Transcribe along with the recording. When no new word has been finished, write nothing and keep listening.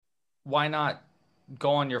why not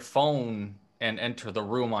go on your phone and enter the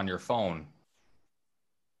room on your phone?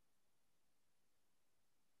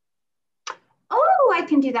 Oh, I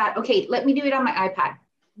can do that. Okay, let me do it on my iPad.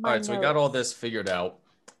 All right, so we got all this figured out.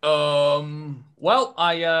 Well,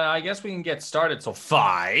 I guess we can get started. So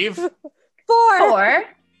 5, 4,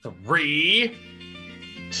 3,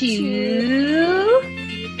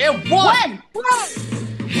 2, and 1.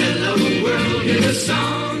 Hello world is a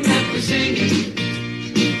song that we're singing.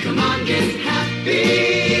 Come on, get happy.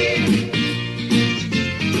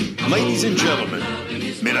 Ladies and gentlemen,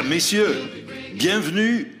 mesdames, messieurs,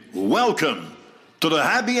 bienvenue, welcome to the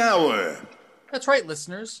Happy Hour. That's right,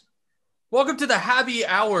 listeners. Welcome to the Happy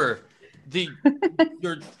Hour,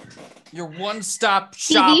 your one-stop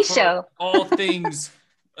shop TV for show. all things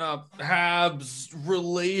Habs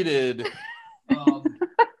related.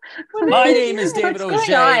 My name is David What's going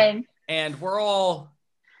O'Shea, on? and we're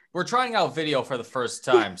trying out video for the first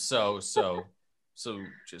time. So just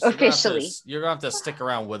Officially. you're gonna have to stick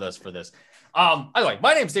around with us for this. Anyway,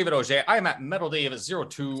 my name's David O'Shea. I am at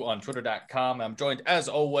MetalDave02 on Twitter.com. I'm joined as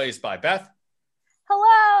always by Beth.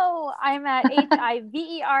 Hello, I'm at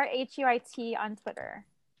HIVERHUIT on Twitter.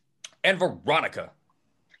 And Veronica.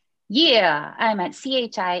 Yeah, I'm at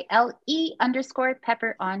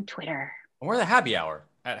CHILE_pepper on Twitter. And we're the Happy Hour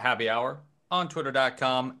at Happy Hour on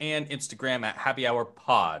Twitter.com and Instagram at Happy Hour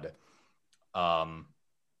Pod. And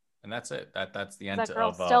that's it. That's the end That girl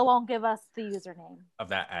of still won't give us the username. of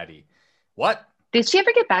that Addy. What? Did she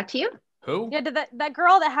ever get back to you? Who? Yeah, did that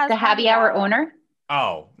girl that has The Happy Hour owner?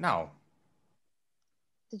 Oh, no.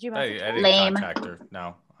 Did you I message her? didn't Lame. contact her.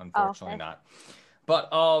 No, unfortunately okay. not. But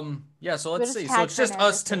yeah, so let's just see. So tag it's her just and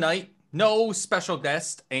us everything. tonight. No special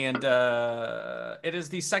guest, and it is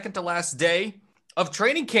the second to last day of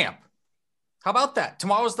training camp. How about that?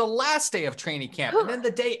 Tomorrow's the last day of training camp, and then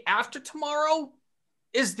the day after tomorrow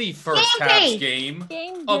is the first Game day. Habs game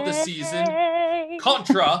Game of the day. season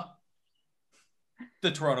contra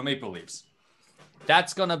the Toronto Maple Leafs.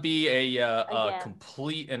 That's gonna be a Again.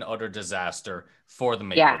 complete and utter disaster for the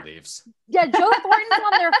Maple Yeah. Leafs. Yeah, Joe Thornton's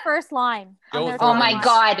on their first line. Joe On their Oh Thornton's my line.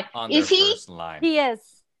 God. On Is their he? first line. He is.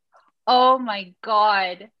 Oh my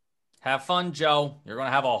God. Have fun, Joe. You're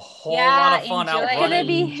gonna have a whole Yeah, lot of fun enjoy. out It's gonna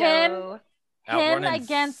be running, Joe. him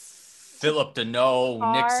against Philip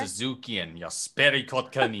Deneau, Nick Tatar. Suzuki, and Jesperi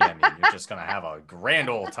Kotkaniemi. You're just gonna have a grand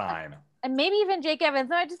old time. and maybe even Jake Evans.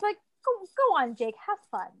 And I just like go on, Jake, have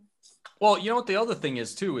fun. Well, you know what the other thing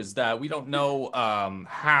is too is that we don't know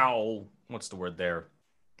how what's the word there?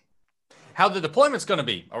 How the deployment's going to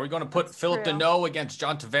be. Are we going to put That's Philip true. Deneau against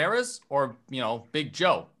John Tavares or Big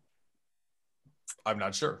Joe? I'm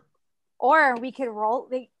not sure. Or we could roll.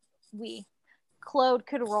 Claude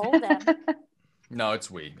could roll them. No, it's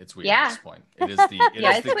we. It's we Yeah. at this point. It is the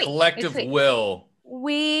Yeah, it's we. collective It's we. will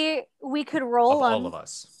we could of roll them. all of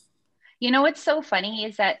us. You know what's so funny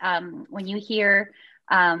is that when you hear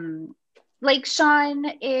like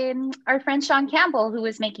our friend Sean Campbell, who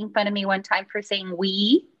was making fun of me one time for saying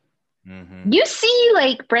we, Mm-hmm. you see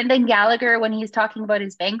like Brendan Gallagher when he's talking about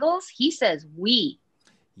his Bengals, he says we.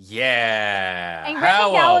 Yeah. And How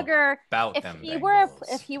Brendan Gallagher, about if them he were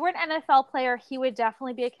Bengals? if he were an NFL player, he would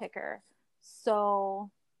definitely be a kicker. So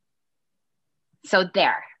So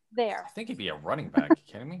there. there, I think he'd be a running back. You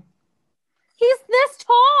kidding me? he's this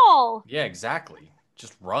tall. Yeah, exactly.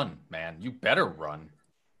 Just run, man. You better run.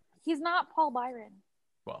 He's not Paul Byron.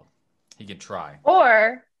 Well, he could try.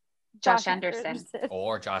 Or Josh Anderson.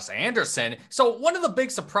 Or Josh Anderson. So one of the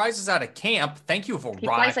big surprises out of camp, thank you, He flies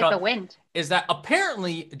like the Veronica, wind. is that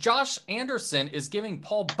apparently Josh Anderson is giving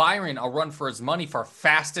Paul Byron a run for his money for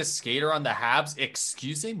fastest skater on the Habs.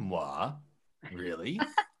 Excusez-moi. Really?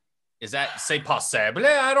 Is that, c'est possible?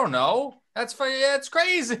 I don't know. That's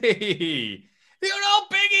crazy. You know how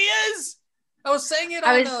big he is? I was saying it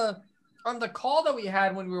on the call that we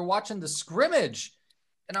had when we were watching the scrimmage.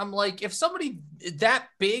 And I'm like, if somebody that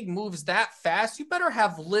big moves that fast, you better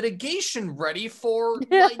have litigation ready for,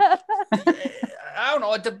 like, I don't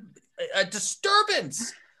know, a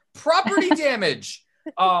disturbance, property damage,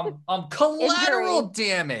 collateral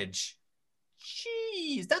damage.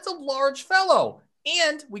 Jeez, that's a large fellow.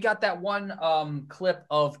 And we got that one clip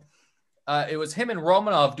of, it was him and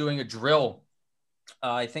Romanov doing a drill.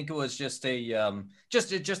 I think it was just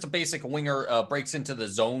a basic winger breaks into the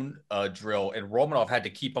zone drill, and Romanov had to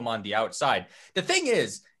keep him on the outside. The thing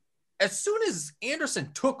is, as soon as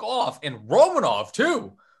Anderson took off, and Romanov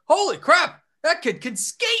too, holy crap, that kid can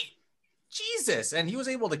skate. Jesus. And he was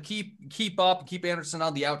able to keep up and keep Anderson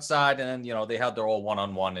on the outside. And then, they had their all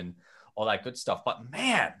one-on-one and all that good stuff. But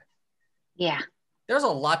man, Yeah. there's a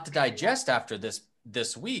lot to digest after this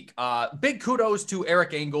this week. Big kudos to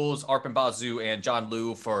Eric Engels, Arpan Bazu, and John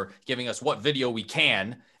Liu for giving us what video we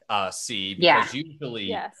can see. Because usually,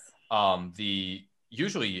 Yes.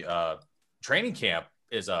 Usually training camp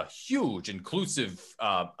is a huge inclusive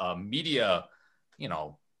media,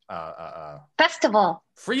 Festival.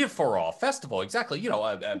 free for all festival. Exactly.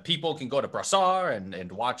 People can go to Brassard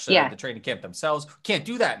and watch the training camp themselves. Can't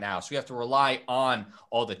do that now. So we have to rely on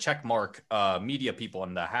all the checkmark media people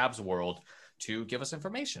in the Habs world to give us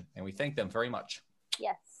information. And we thank them very much.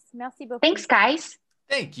 Yes. Merci beaucoup. Thanks, guys.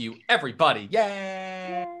 Thank you, everybody.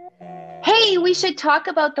 Yay. Hey, we should talk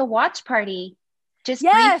about the watch party just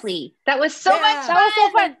Yes. briefly. That was so much That fun. was so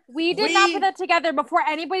fun. We did not We- put that together before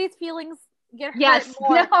anybody's feelings get hurt Yes.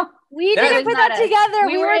 more. No. We That didn't is put not that us. together.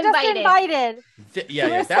 We We were were just invited. invited. Yeah,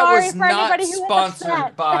 We're that sorry was for not anybody who was sponsored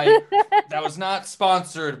upset. by that was not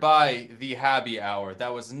sponsored by the Happy Hour.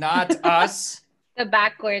 That was not us. The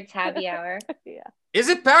backwards happy hour. Yeah. Is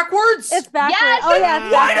it backwards? It's backwards. Yes, Oh yeah.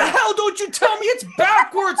 it's Why the backwards. hell don't you tell me it's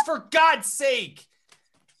backwards, for God's sake?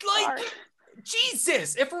 Like, Sorry.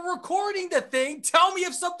 Jesus, if we're recording the thing, tell me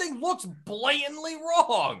if something looks blatantly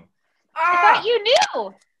wrong. I thought you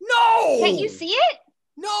knew. No. Can't you see it?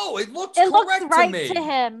 No, it looks It looks correct right to me. to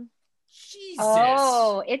him. Jesus.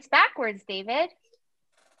 Oh, it's backwards, David.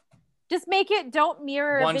 Just make it. Don't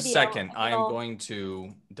mirror. One video. second, I am It'll- going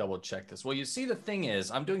to double check this. Well, you see, the thing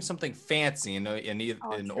is, I'm doing something fancy in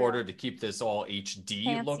true. order to keep this all HD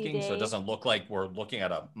Fancy looking, so it Dave. doesn't look like we're looking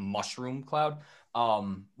at a mushroom cloud.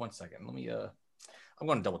 1 second, let me. I'm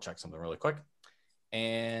going to double check something really quick.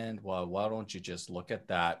 And well, why don't you just look at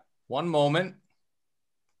that? One moment.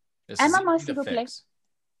 This Un is moment, easy s'il to vous plaît. fix.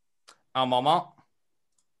 Un moment.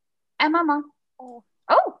 And Mama. Oh.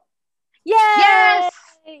 Oh, Yay! yes.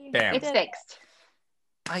 Bam. It's fixed.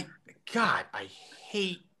 I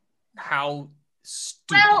hate how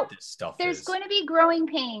stupid Well, this stuff There's is. going to be growing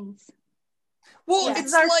pains. Well, Yeah. This it's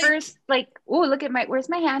is our like, first, oh, look at where's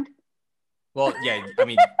my hand? well, yeah, I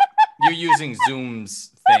mean, you're using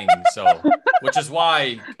Zoom's thing, so, which is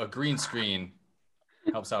why a green screen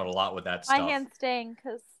helps out a lot with that My stuff. hand's staying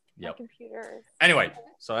because my Yep. computer is. Anyway,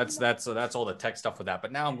 so that's all the tech stuff with that.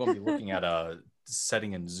 But now I'm going to be looking at a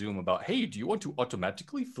setting in Zoom about, hey, do you want to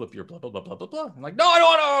automatically flip your blah blah blah blah blah blah? I'm like, no, I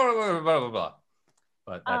don't want to blah blah blah.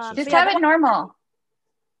 But that's Um, just Just Yeah, have it normal.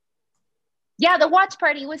 Yeah, the watch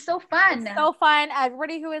party was so fun. So fun.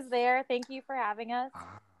 Everybody who was there, thank you for having us.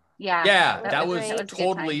 Yeah. yeah, that that was was great. That was a good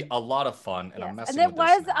totally a lot of fun, and Yes. I'm messing And it with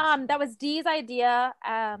this was now. that was Dee's idea.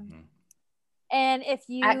 Mhm. And if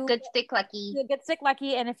you At Good Stick Lucky. get Stick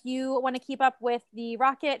Lucky, and if you want to keep up with the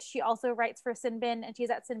Rocket, she also writes for Sinbin, and she's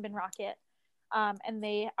at Sinbin Rocket. And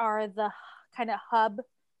they are the kind of hub,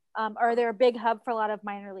 or they're a big hub for a lot of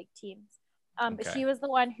minor league teams. But Okay. she was the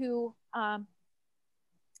one who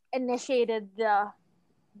initiated the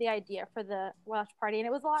idea for the watch party, and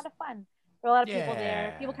it was a lot of fun. There were a lot of people there.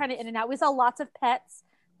 Yeah. People kind of in and out. We saw lots of pets.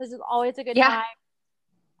 This is always a good Yeah.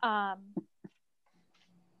 time.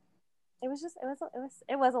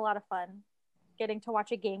 It was a lot of fun getting to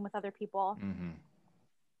watch a game with other people. Mhm.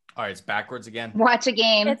 All right, it's backwards again. Watch a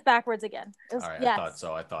game. It's backwards again. It was, All right, yes.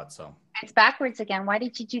 I thought so. It's backwards again. Why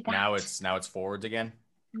did you do that? Now it's forwards again.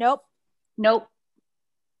 Nope. Nope.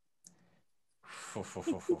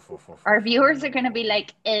 Our viewers are going to be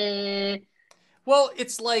like, Well,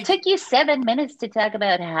 it's like, took you 7 minutes to talk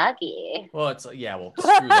about hockey. well, it's yeah, well,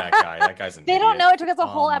 screw that guy. That guy's an They don't idiot. know it took us a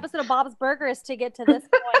whole Um, episode of Bob's Burgers to get to this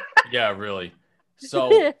point. Yeah, really.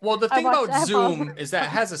 So, well, the I thing watched about that Zoom is that it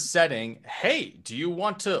has a setting. Hey, do you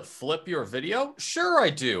want to flip your video? Sure,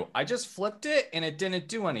 I do. I just flipped it and it didn't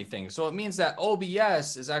do anything. So it means that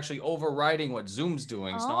OBS is actually overriding what Zoom's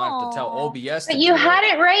doing. So now I have to tell Oh. OBS But to you do had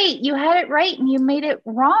it right. You had it right and you made it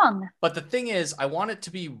wrong. But the thing is, I want it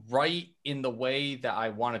to be right in the way that I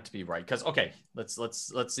want it to be right. Because okay, let's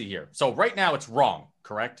see here. So right now it's wrong,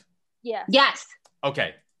 correct? Yes. Yes.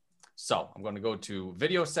 Okay. So I'm going to go to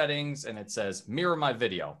video settings and it says mirror my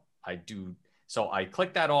video. So I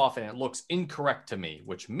click that off and it looks incorrect to me,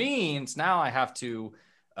 which means now I have to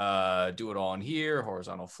do it on here,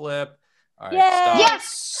 horizontal flip. All right, Yay! stop,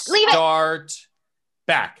 Yes! Leave it! start,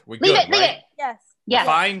 back. We Leave good, it. Leave right? it. Yes. We're Yes.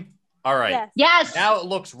 fine. All right. Yes. Yes. Now it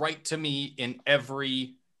looks right to me in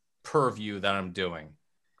every purview that I'm doing.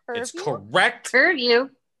 It's Purview? correct, Purview.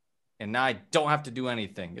 and now I don't have to do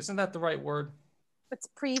anything. Isn't that the right word? It's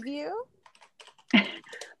preview.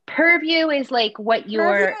 Purview is like what you're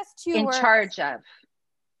Purview is two in words. charge of.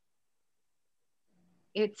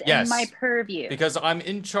 It's Yes. in my purview. Because I'm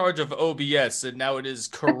in charge of OBS, and now it is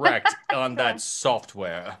correct on that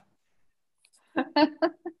software.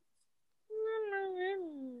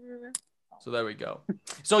 So there we go.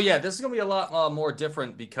 So yeah, this is gonna be a lot more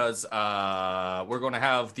different because we're gonna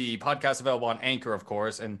have the podcast available on Anchor, of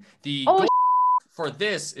course, and the goal for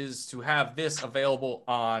this is to have this available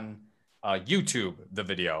on YouTube, the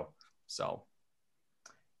video. So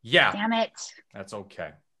yeah, Damn it. that's okay.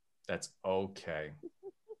 That's okay.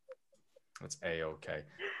 That's a-okay.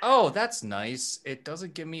 Oh, that's nice. It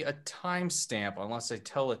doesn't give me a timestamp unless I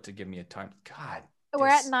tell it to give me a time. God. We're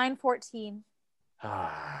at 9:14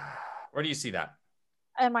 Where do you see that?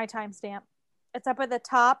 in my timestamp. It's up at the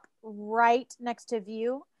top right next to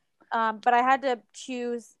view. But I had to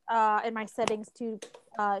choose in my settings to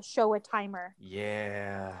show a timer.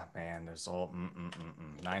 Yeah, man. There's all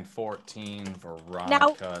 9:14.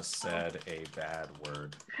 Veronica said a bad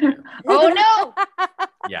word. Oh no.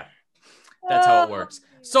 Yeah, that's how it works.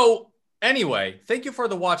 So anyway, thank you for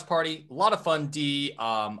the watch party. A lot of fun, D.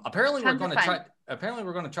 Apparently we're going to try. Apparently,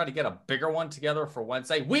 we're going to try to get a bigger one together for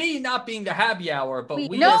Wednesday. We not being the Happy Hour, but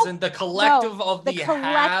we as in the collective of the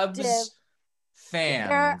Habs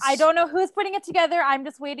fans. I don't know who's putting it together. I'm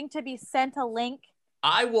just waiting to be sent a link.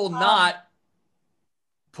 I will not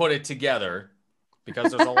put it together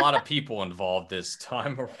because there's a lot of people involved this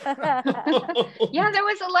time around. Yeah, there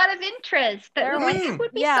was a lot of interest. That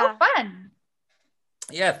would be so fun.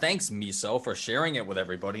 Yeah, thanks, Miso, for sharing it with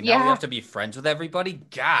everybody. Now we have to be friends with everybody.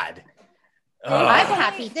 God. I'm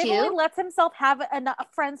happy too. Dave only lets himself have enough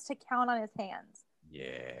friends to count on his hands.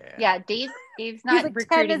 Yeah. Yeah, Dave's not like,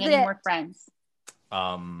 recruiting any more friends.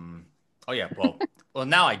 Oh yeah, well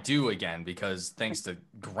now I do again because thanks to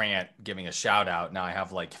Grant giving a shout out, now I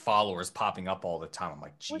have like followers popping up all the time. I'm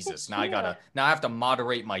like, Jesus, now I have to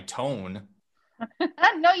moderate my tone.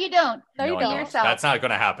 No, you don't. No, you don't. Yourself. That's not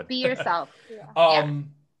gonna happen. Be yourself.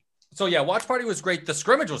 So yeah, watch party was great. The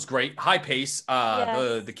scrimmage was great, high pace.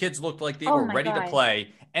 The kids looked like they were ready to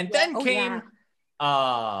play. And then came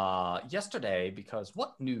yesterday, because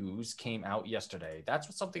what news came out yesterday?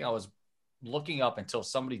 That's something I was looking up until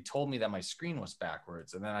somebody told me that my screen was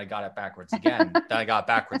backwards, and then I got it backwards again. Then I got it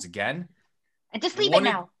backwards again. And just leave it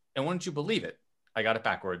now. And wouldn't you believe it? I got it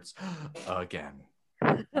backwards again.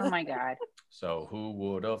 Oh my God. So who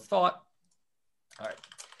would have thought? All right.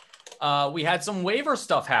 We had some waiver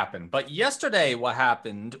stuff happen, but yesterday what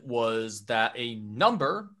happened was that a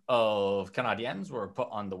number of Canadiens were put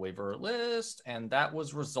on the waiver list, and that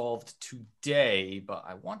was resolved today. But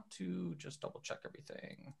I want to just double check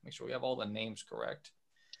everything, make sure we have all the names correct.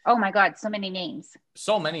 Oh my God, so many names.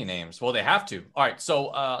 So many names. Well, they have to. All right.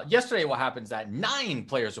 So yesterday what happens that 9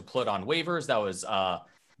 players were put on waivers. That was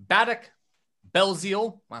Baddock,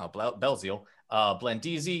 Belzile. Wow, Belzile.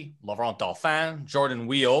 Blandisi, Laurent Dauphin, Jordan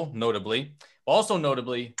Wheel, notably. Also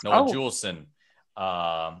notably, Noah Juleson.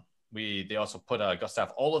 They also put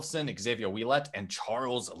Gustav Olofsson, Xavier Ouellet, and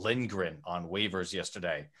Charles Lindgren on waivers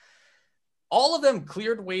yesterday. All of them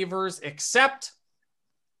cleared waivers except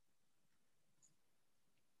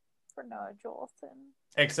for Noah Juleson.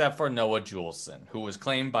 Except for Noah Juleson, who was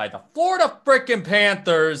claimed by the Florida frickin'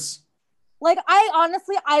 Panthers. Like,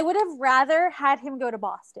 I would have rather had him go to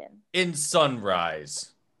Boston. In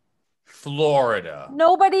Sunrise, Florida.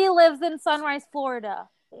 Nobody lives in Sunrise, Florida.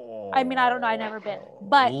 Oh, I mean, I don't know. I've never been.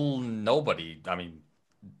 But nobody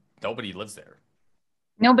lives there.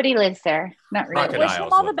 Nobody lives there. Not really. I wish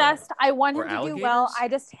him all the best. I want him to do well. I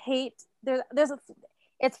just hate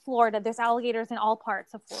it's Florida. There's alligators in all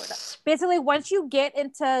parts of Florida. Basically, once you get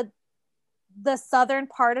into the southern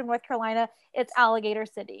part of North Carolina, it's alligator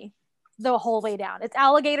city. The whole way down. It's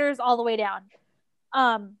alligators all the way down.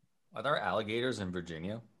 Are there alligators in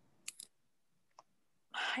Virginia?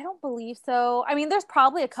 I don't believe so. I mean, there's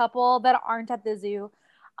probably a couple that aren't at the zoo.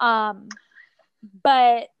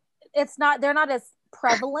 But they're not as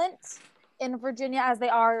prevalent in Virginia as they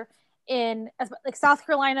are in like South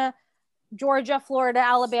Carolina, Georgia, Florida,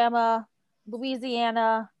 Alabama,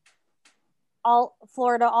 Louisiana,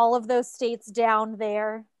 Florida, all of those states down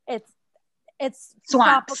there. It's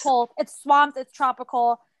swamps. Tropical. It's swamps. It's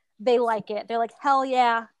tropical. They like it. They're like, hell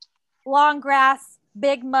yeah. Long grass,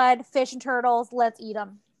 big mud, fish and turtles. Let's eat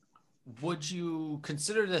them. Would you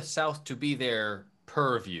consider the South to be their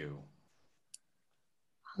purview?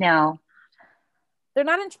 No. They're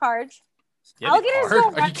not in charge. Yeah, alligators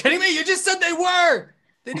don't. Are you kidding me? You just said they were.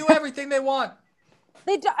 They do everything they want.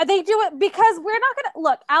 They do it because we're not going to...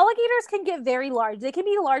 Look, alligators can get very large. They can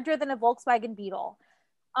be larger than a Volkswagen Beetle.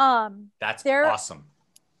 That's awesome.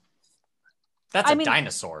 That's a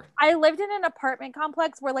dinosaur. I lived in an apartment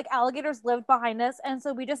complex where like alligators lived behind us, and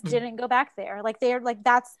so we just didn't go back there. Like they're like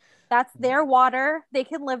that's their water. They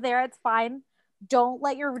can live there. It's fine. Don't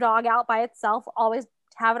let your dog out by itself. Always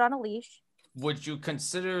have it on a leash. Would you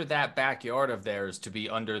consider that backyard of theirs to be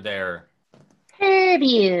under their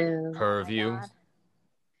Purview. Purview. God.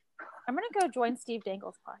 I'm gonna go join Steve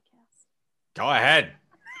Dangle's podcast. Go ahead.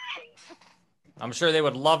 I'm sure they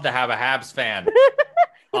would love to have a Habs fan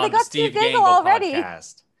They on the got Steve Steve Dangle Dangle already.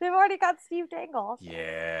 podcast. They've already got Steve Dangle.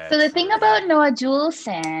 Yeah. So the thing true. about Noah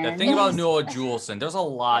Juleson the thing about Noah Juleson, there's a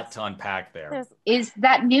lot to unpack there. There's is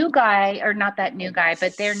that new guy, or not that new guy,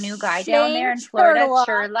 but their new guy down Shane there in Florida, Churla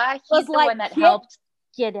Churla. was He's the like, one that "Get- helped.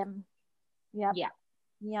 get him. Yep. Yeah.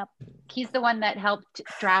 Yep. He's the one that helped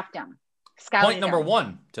draft him. Scouted Point number him.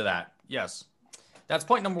 1 to that. Yes. That's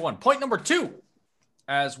point number 1. Point number 2,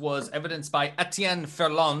 as was evidenced by Etienne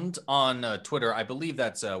Ferland on Twitter. I believe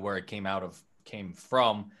that's where it came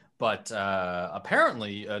from. But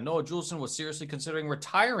apparently, Noah Juleson was seriously considering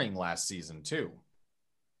retiring last season, too.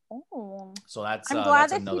 Oh. So that's I'm glad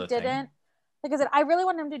that's that another he thing. didn't. Like I said, I really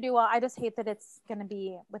want him to do well. I just hate that it's going to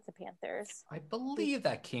be with the Panthers. I believe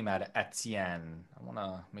that came out of Etienne. I want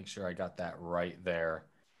to make sure I got that right there.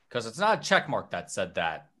 Because it's not a check mark that said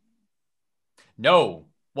that. No.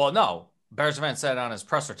 Well, no. Bears fan said it on his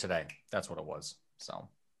presser today. That's what it was. So.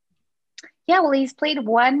 Yeah, well, he's played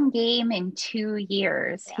one game in 2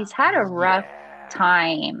 years. Yeah. He's had a rough Yeah.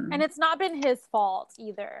 time. And it's not been his fault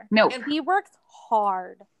either. no, He works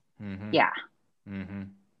hard. Mhm. yeah. Mm-hmm.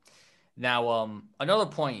 Now, another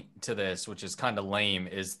point to this, which is kind of lame,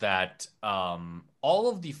 is that all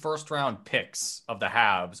of the first round picks of the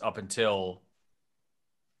Habs up until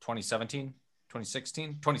 2017,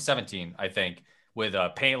 2016, 2017, I think, with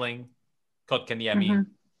Paling, Kotkaniemi, Mhm.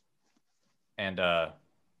 and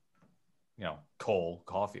Cole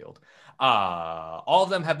Caulfield, all of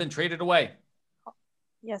them have been traded away.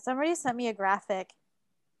 Yeah, somebody sent me a graphic.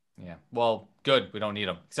 Yeah. Well, good. We don't need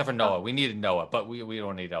them except for Noah. We needed Noah, but we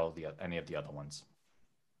don't need any of the other ones.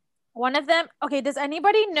 One of them. Okay, does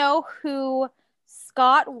anybody know who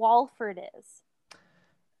Scott Walford is?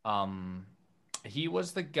 He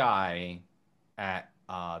was the guy at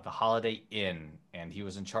the Holiday Inn, and he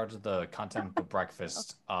was in charge of the continental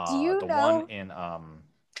breakfast. Do you the know- one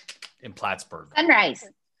in Plattsburgh. Sunrise.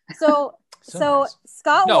 So Sunrise.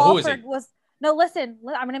 Scott No, who is Walford he? was no. Listen,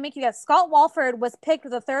 I'm going to make you guess. Scott Walford was picked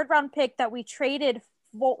the 3rd round pick that we traded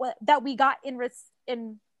that we got in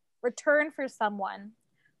return for someone.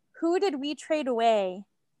 Who did we trade away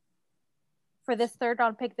for this 3rd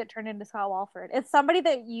round pick that turned into Scott Walford? It's somebody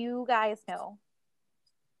that you guys know.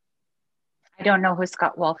 I don't know who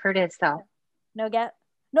Scott Walford is, though. No guess.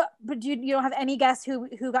 No, but you don't have any guess who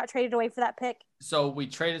got traded away for that pick, So we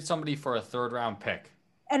traded somebody for a 3rd round pick.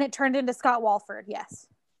 and it turned into Scott Walford. Yes.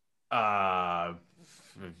 Ilya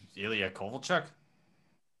Kovalchuk.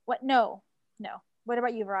 What? No. What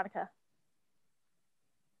about you, Veronica?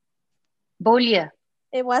 Beaulieu.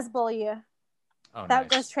 It was Beaulieu Oh, that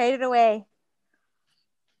nice. was traded away.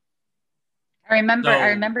 I So-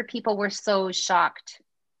 remember people were so shocked.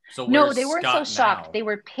 So No, where's they weren't Scott so shocked. now? They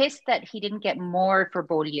were pissed that he didn't get more for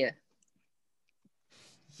Beaulieu.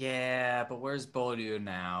 Yeah, but where's Beaulieu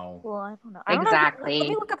now? Well, I don't know. I don't know. Exactly. Let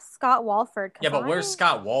me look up Scott Walford. 'cause Yeah, but where's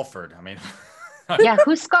Scott Walford? I mean, Yeah,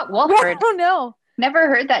 who's Scott I Walford? don't know. Never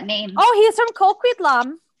heard that name. Oh, he's from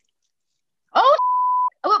Coquitlam.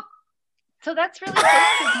 Oh, so that's really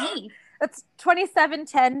close to me. That's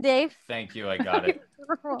 2710, Dave. thank you. I got it.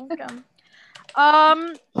 You're welcome.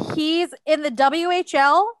 He's in the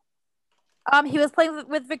WHL. He was playing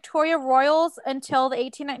with Victoria Royals until the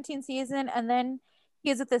 18-19 season, and then he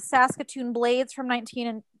was with the Saskatoon Blades from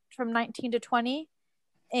 19 to 20.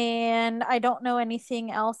 And I don't know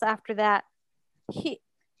anything else after that.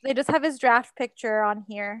 They just have his draft picture on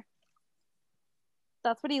here.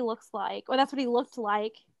 That's what he looks like, or that's what he looked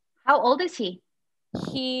like. How old is he?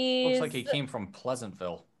 He's Looks like he came from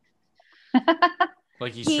Pleasantville.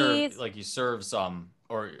 Like he serves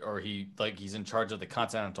or he's in charge of the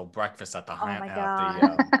continental breakfast at the Oh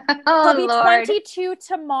my Oh, He'll be Lord. 22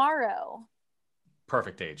 tomorrow.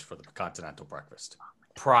 perfect age for the continental breakfast.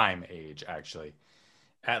 Prime age, actually.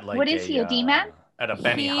 At like What is he, a D-man? At a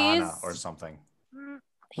Benihana He's- or something.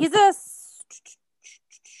 He's a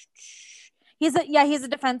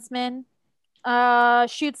defenseman.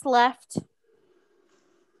 Shoots left.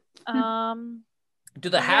 Do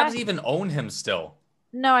the Yeah. Habs even own him still?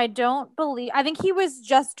 No, I don't believe. I think he was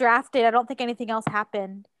just drafted. I don't think anything else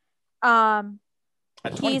happened. At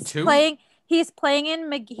He's 22? playing. He's playing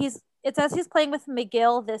in. It says he's playing with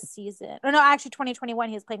McGill this season. Oh no, actually 2021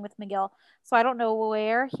 he was playing with McGill. So I don't know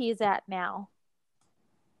where he's at now.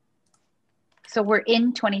 So we're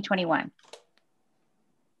in 2021.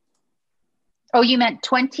 Oh, you meant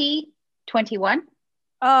 2021?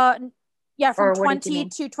 Yeah, Or from what did you 20 mean?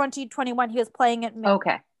 to 2021 he was playing at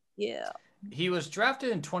Okay. Yeah. He was drafted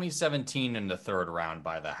in 2017 in the 3rd round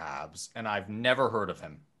by the Habs, and I've never heard of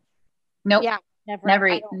him. Nope. Yeah,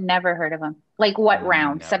 never. Never heard of him. Like what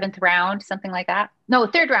round? Never. 7th round, something like that. No,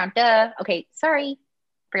 3rd round. Duh. Okay, sorry.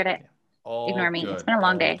 Forget it. All Ignore me. good, It's been a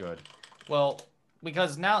long all day. Good. Well,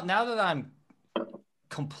 because now that I'm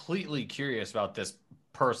completely curious about this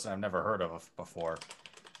person I've never heard of before.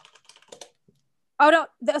 Oh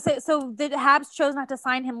no! So the Habs chose not to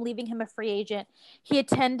sign him, leaving him a free agent. He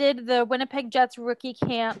attended the Winnipeg Jets rookie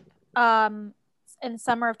camp in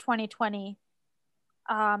summer of 2020,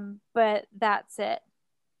 but that's it.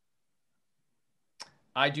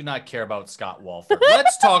 I do not care about Scott Walford.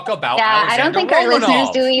 Let's talk about Yeah, I don't Alexander think our listeners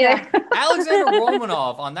Romanov. do either. Alexander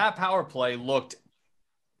Romanov on that power play looked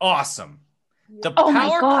awesome. The Oh my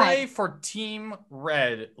power God. play for Team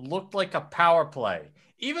Red looked like a power play.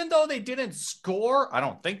 Even though they didn't score, I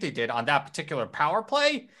don't think they did on that particular power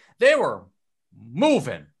play, they were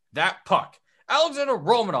moving that puck. Alexander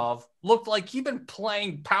Romanov looked like he'd been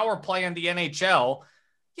playing power play in the NHL,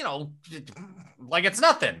 like it's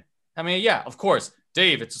nothing. I mean, yeah, of course,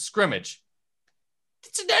 Dave, it's a scrimmage.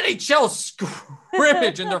 It's an NHL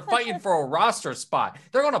scrimmage, and they're fighting for a roster spot.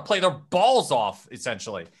 They're going to play their balls off,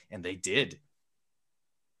 essentially, and they did.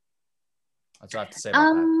 That's what I have to say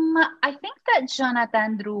about that. I think that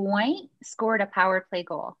Jonathan Drouin scored a power play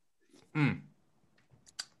goal,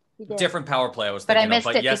 He did. Different power play I was but thinking I missed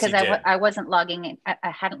of, it yes, because he did. I wasn't logging in.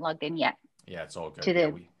 I hadn't logged in yet. Yeah, it's all good. To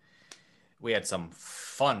the- We had some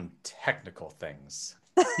fun technical things.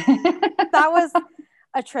 That was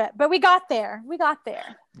a trip, but we got there.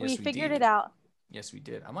 Yes, we figured did. it out. Yes, we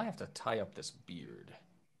did. I might have to tie up this beard.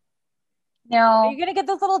 Are No. you gonna get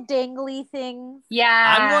those little dangly things?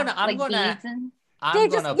 Yeah. I'm gonna- beads and-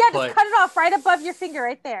 Dave, just cut it off right above your finger,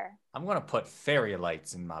 right there. I'm gonna put fairy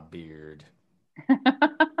lights in my beard.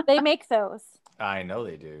 They make those. I know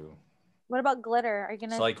they do. What about glitter? Are you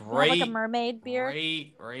gonna It's like have right, a mermaid beard?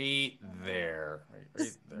 right there.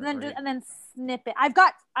 Just- Right and then there. and then snip it. I've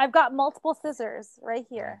got multiple scissors right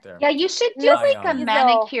here. Right there. Yeah, you should do Yes, like a Hazel.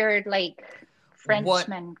 manicured, like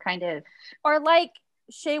Frenchman kind of. Or like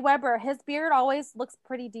Shea Weber, his beard always looks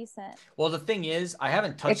pretty decent. Well, the thing is, I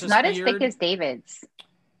haven't touched It's this not beard. as thick as David's.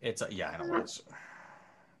 It's I know it's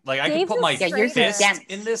like I can Dave's put is my Yeah, yours is fist dense.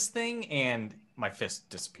 in this thing and my fist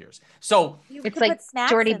disappears. So You It's could like put snacks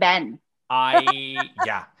Jordy in it. Ben.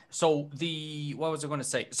 yeah. So what was I going to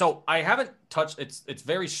say? So I haven't touched. It's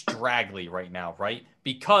very straggly right now, right?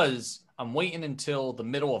 Because I'm waiting until the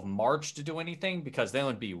middle of March to do anything because then it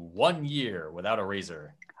would be 1 year without a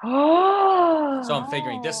razor. Oh. So I'm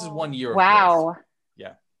figuring this is 1 year. Of Wow. growth.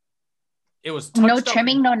 Yeah. It was touched No up-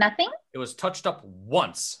 trimming, no nothing? It was touched up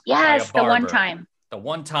once. by Yes, a the one barber. time. The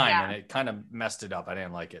one time, Yeah. and it kind of messed it up. I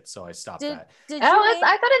didn't like it, so I stopped Did, that. did Oh, you make-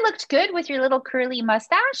 I thought it looked good with your little curly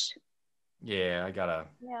mustache. Yeah, I gotta.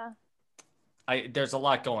 yeah. There's a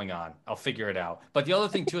lot going on. I'll figure it out. But the other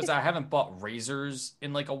thing too is I haven't bought razors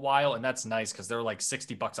in like a while, and that's nice because they're like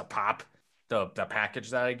 $60 a pop. The package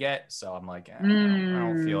that I get, so I'm like, I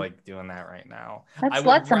don't feel like doing that right now. That's I would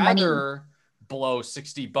lots of money. rather blow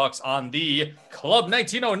 $60 on the Club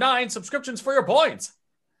 1909 subscriptions for your points,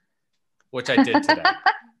 which I did today.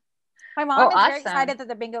 My mom Oh, is very awesome. excited that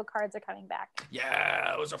the bingo cards are coming back.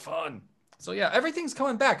 Yeah, those are fun. So yeah, everything's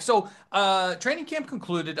coming back. So training camp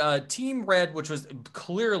concluded. Team Red, which was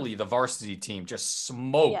clearly the varsity team, just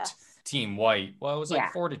smoked Yes. Team White. Well, it was like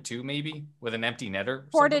Yeah. 4-2 maybe with an empty netter,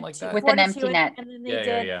 Four something to like two, that. With 4 an to empty 2, net. and then they Yeah,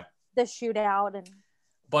 did yeah. the shootout and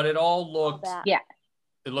But it all all looked that. Yeah.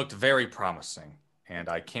 it looked very promising. And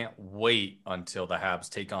I can't wait until the Habs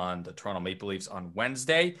take on the Toronto Maple Leafs on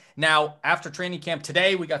Wednesday. Now, after training camp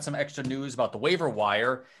today, we got some extra news about the waiver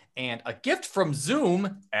wire and a gift from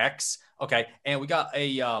Zoom X. Okay, and we got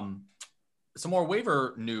a some more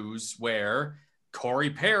waiver news where Corey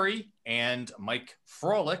Perry and Mike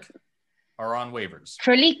Frolik are on waivers.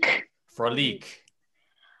 Frolic.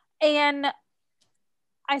 And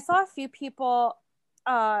I saw a few people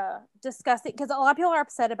discussing, because a lot of people are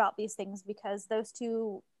upset about these things because those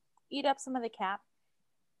two eat up some of the cap.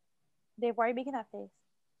 Dave, why are you making that face?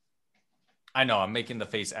 I know, I'm making the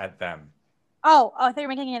face at them. Oh, I thought you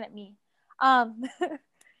were making it at me.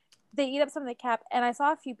 They eat up some of the cap, and I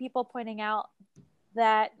saw a few people pointing out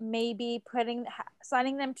that maybe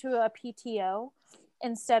signing them to a PTO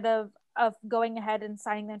instead of going ahead and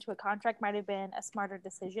signing them to a contract might have been a smarter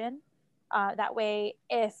decision. That way,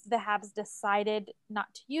 if the Habs decided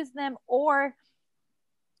not to use them, or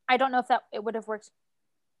I don't know if it would have worked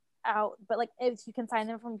out, but like if you can sign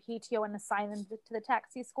them from PTO and assign them to the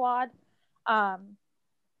taxi squad, that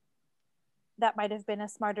might have been a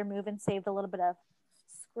smarter move and saved a little bit of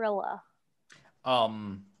Skrilla.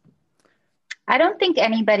 I don't think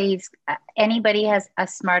anybody has a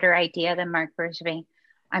smarter idea than Mark Bergevin.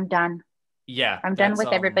 I'm done. Yeah. I'm done with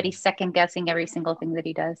everybody second guessing every single thing that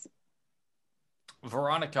he does.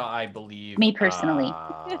 Veronica, I believe, Me personally,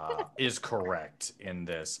 is correct in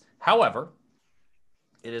this. However,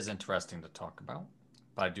 it is interesting to talk about.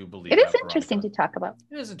 But I do believe it is that interesting Veronica, to talk about.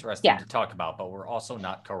 It is interesting to talk about, but we're also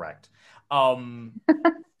not correct.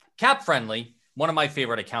 Cap Friendly, one of my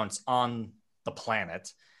favorite accounts on the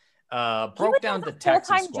planet, broke down the Taxi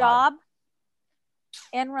full-time Squad. job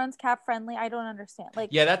and runs Cap Friendly. I don't understand. Like,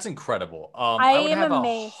 yeah, that's incredible. I would am have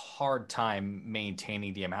amazed. a hard time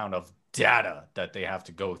maintaining the amount of data that they have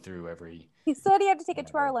to go through every. He said he had to take a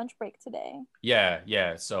 2-hour lunch break today.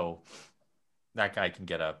 Yeah. So that guy can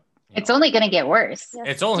get a. It's only going to get worse. Yes.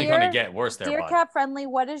 It's only going to get worse there, Dear bud. Cap Friendly,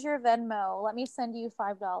 what is your Venmo? Let me send you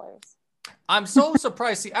 $5. I'm so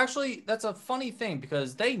surprised. See, actually, that's a funny thing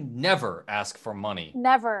because they never ask for money.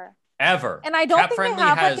 Never. Ever. And I don't Cap think Friendly they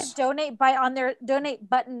have has, like a donate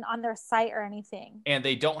button on their site or anything. And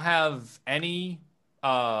they don't have any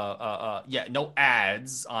no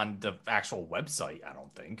ads on the actual website, I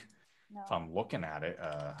don't think. No. If I'm looking at it,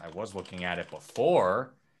 I was looking at it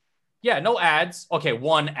before. Yeah, no ads. Okay,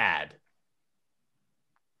 one ad.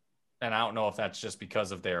 And I don't know if that's just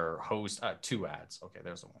because of their host. 2 ads. Okay,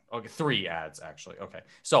 there's the one. Okay, 3 ads, actually. Okay.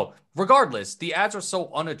 So regardless, the ads are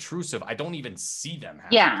so unobtrusive, I don't even see them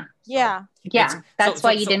happen. Yeah. Yeah. Yeah. That's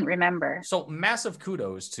why you didn't remember. So massive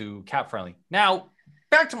kudos to Cap Friendly. Now,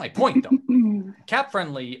 back to my point, though. Cap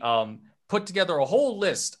Friendly put together a whole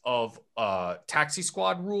list of Taxi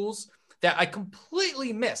Squad rules that I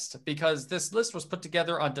completely missed because this list was put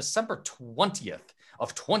together on December 20th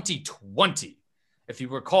of 2020. If you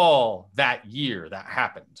recall that year that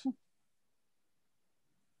happened. That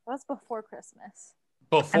was before Christmas.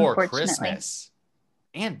 Before Christmas.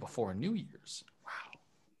 And before New Year's.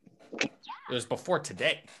 Wow. It was before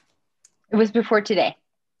today. It was before today.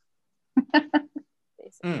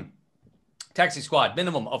 Taxi Squad,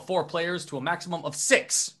 minimum of 4 players to a maximum of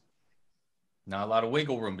 6. Not a lot of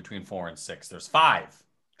wiggle room between 4 and 6. There's 5.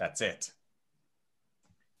 That's it.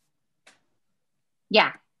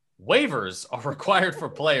 Yeah. Waivers are required for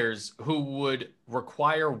players who would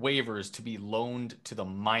require waivers to be loaned to the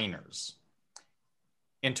minors.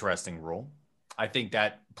 Interesting rule. I think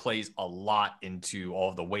that plays a lot into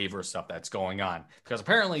all of the waiver stuff that's going on because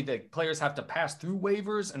apparently the players have to pass through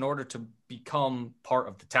waivers in order to become part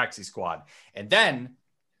of the Taxi Squad. And then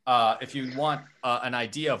if you want an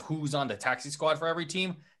idea of who's on the Taxi Squad for every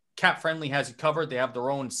team, Cap Friendly has you covered. They have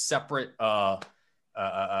their own separate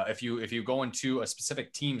if you go into a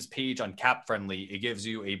specific team's page on Cap Friendly, it gives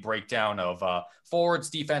you a breakdown of forwards,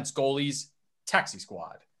 defense, goalies, Taxi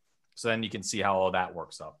Squad. So then you can see how all that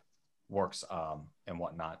works and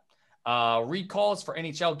whatnot. Recalls for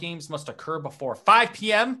NHL games must occur before 5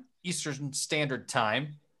 p.m. Eastern Standard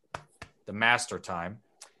Time, the master time.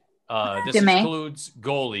 This excludes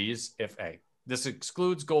goalies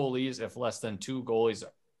if less than 2 goalies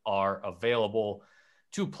are available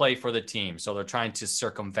to play for the team. So they're trying to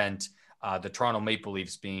circumvent the Toronto Maple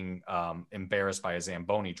Leafs being embarrassed by a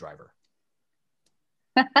Zamboni driver.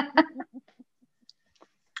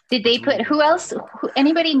 Did they put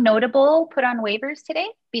anybody notable put on waivers today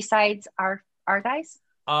besides our guys?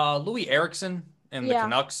 Louis Eriksson and the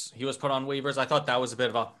Canucks, he was put on waivers. I thought that was a bit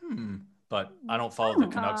of a but I don't follow the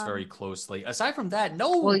Canucks very closely. Aside from that,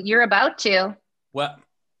 no. Well, you're about to. What?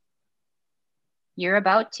 You're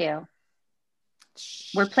about to.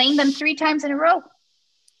 We're playing them 3 times in a row.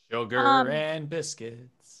 Sugar and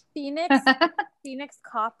biscuits. Phoenix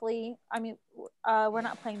Copley. I mean, we're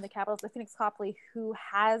not playing the Capitals, but Phoenix Copley, who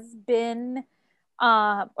has been,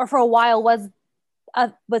 or for a while was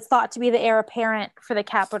thought to be the heir apparent for the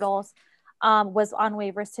Capitals, was on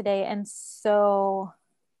waivers today, and so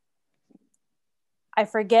I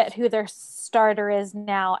forget who their starter is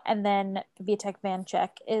now, and then Vitek Vanecek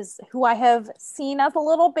is who I have seen as a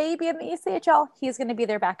little baby in the ECHL. He's going to be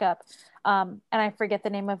their backup, and I forget the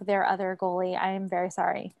name of their other goalie. I am very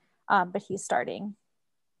sorry, but he's starting.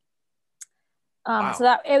 Wow. So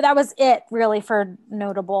that was it really for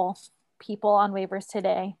notable people on waivers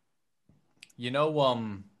today. You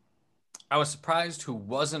know, I was surprised who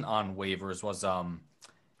wasn't on waivers was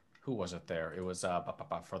who was it there? It was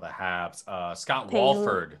for the Habs. Scott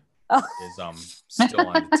Walford is still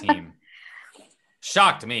on the team.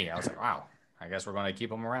 Shocked me. I was like, wow, I guess we're going to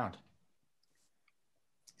keep him around.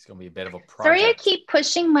 He's going to be a bit of a project. Sorry, I keep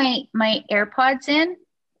pushing my AirPods in.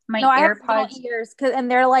 I have small ears,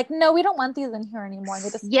 and they're like, no, we don't want these in here anymore.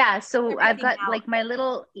 They just so I've got out.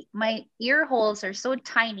 My ear holes are so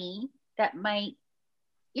tiny that my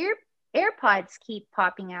AirPods keep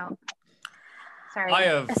popping out. Sorry. I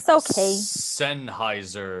have It's okay.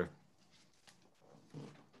 Sennheiser.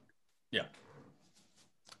 Yeah.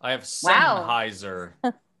 I have Wow. Sennheiser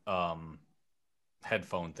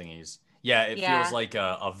headphone thingies. Yeah, it Yeah. feels like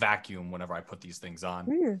a vacuum whenever I put these things on.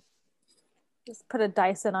 Weird. Just put a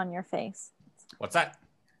Dyson on your face. What's that?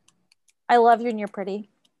 I love you and you're pretty.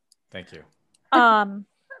 Thank you.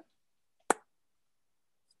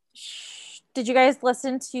 Did you guys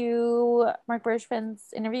listen to Mark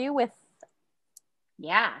Bergevin's interview with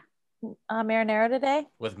Yeah. Marinero today?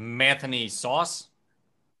 With Manthony Sauce?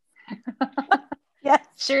 Yeah.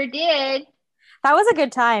 Sure did. That was a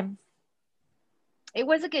good time. It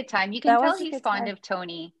was a good time. You can That tell was a he's good fond time. of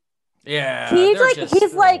Tony. Yeah. He's they're like, just he's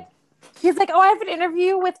still- like, oh, I have an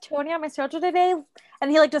interview with Tony on my schedule today.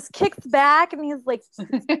 And he like just kicks back and he's like,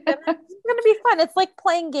 it's gonna be fun. It's like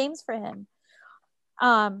playing games for him.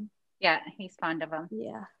 Yeah, he's fond of him.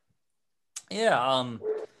 Yeah. Yeah,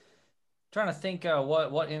 trying to think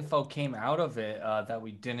what info came out of it that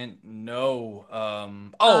we didn't know.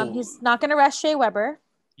 He's not gonna arrest Shea Weber.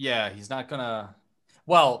 Yeah, he's not gonna.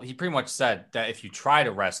 Well, he pretty much said that if you try to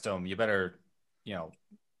arrest him, you better,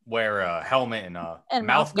 wear a helmet and a And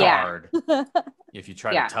mouth mouth guard. guard. If you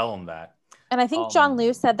try Yeah. to tell him that. And I think John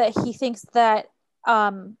Liu said that he thinks that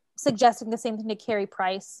suggesting the same thing to Carey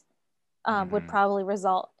Price would probably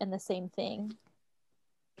result in the same thing.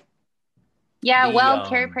 Yeah, The, well,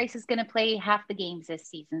 Carey Price is going to play half the games this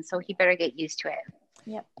season, so he better get used to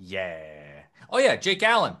it. Yeah. Oh yeah, Jake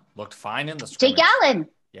Allen looked fine in the Jake scrimmage. Allen.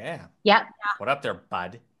 Yeah. Yep. What up there,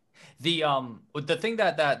 bud? The thing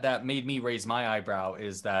that made me raise my eyebrow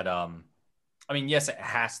is that I mean, yes, it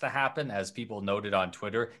has to happen, as people noted on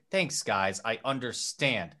Twitter. Thanks, guys. I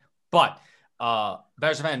understand. But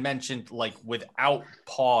Bergevin mentioned, like, without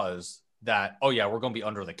pause that, oh yeah, we're gonna be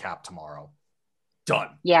under the cap tomorrow.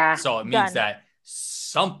 Done. Yeah. So it means Done. that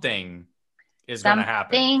something is gonna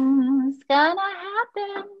happen. Something's gonna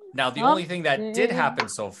happen. Now, the only thing that did happen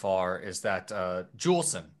so far is that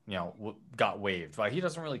Juleson, got waived, but he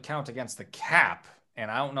doesn't really count against the cap. And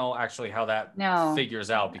I don't know actually how that figures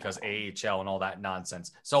out because AHL and all that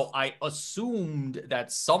nonsense. So I assumed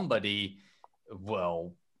that somebody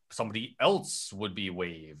else would be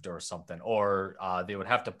waived or something, or they would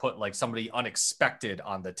have to put like somebody unexpected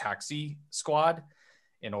on the taxi squad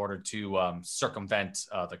in order to circumvent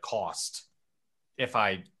the cost. If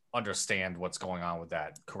I understand what's going on with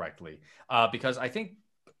that correctly, because I think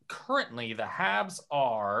currently the Habs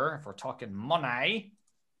are, if we're talking money,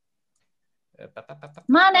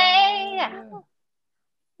 Money.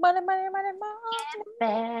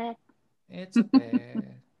 Bad. it's a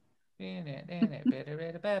bad.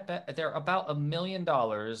 They're about $1 million,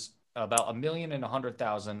 about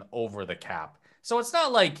 $1,100,000 over the cap. So it's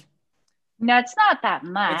not like No, it's not that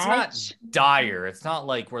much. it's not dire. It's not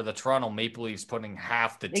like where the Toronto Maple Leafs putting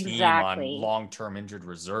half the team Exactly. on long-term injured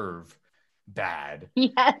reserve. Bad.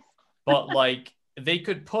 Yes. But like they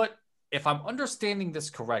could put, if I'm understanding this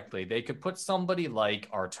correctly, they could put somebody like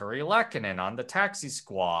Arturi Lehkonen on the taxi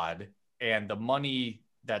squad, and the money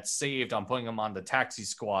that's saved on putting them on the taxi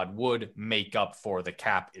squad would make up for the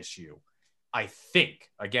cap issue. I think,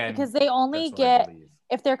 again, Because they only that's what I get, believe.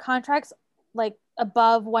 if their contract's like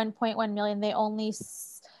above 1.1 million, they only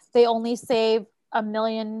save $1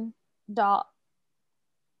 million.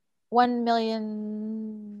 1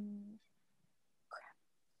 million.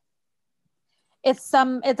 It's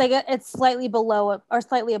slightly below or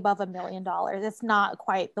slightly above $1 million. It's not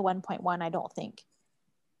quite the 1.1, I don't think.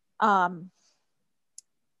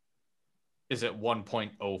 Is it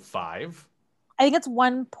 1.05? I think it's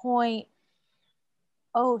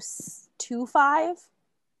 1.025.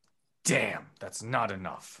 Damn, that's not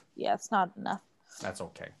enough. Yeah, it's not enough. That's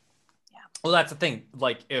okay. Yeah. Well, that's the thing.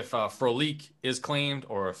 Like, if Frolik is claimed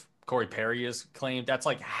or if Corey Perry is claimed, that's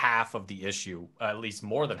like half of the issue, at least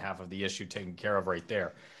more than half of the issue taken care of right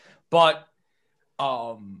there. But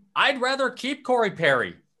I'd rather keep Corey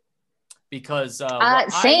Perry because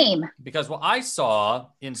same. Because what I saw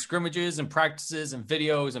in scrimmages and practices and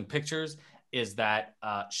videos and pictures is that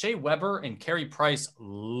Shea Weber and Carey Price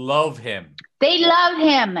love him. They love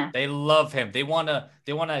him. They love him. They wanna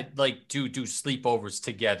like do sleepovers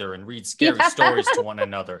together and read scary stories to one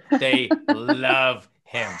another. They love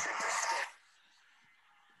him.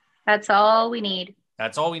 That's all we need.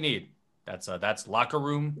 That's all we need. That's locker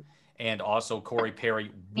room, and also Corey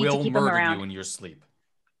Perry Need to will keep him murder around. you in your sleep.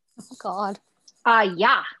 Oh, God.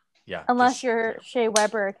 Yeah. Yeah. Unless just- you're Shea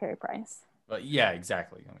Weber or Carey Price. yeah,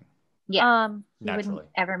 exactly. I mean, Yeah. He naturally.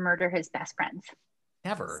 wouldn't ever murder his best friends.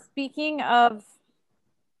 Never. Speaking of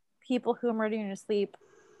people who murder you in your sleep,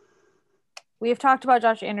 we have talked about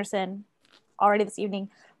Josh Anderson already this evening,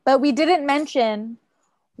 But we didn't mention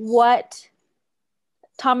what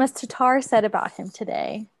Thomas Tatar said about him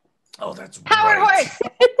today. Oh, that's Power right. horse.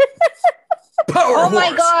 Power Oh horse.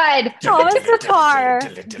 my God. Thomas Tatar,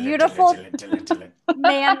 beautiful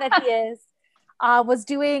man that he is, was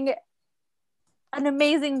doing an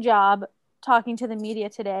amazing job talking to the media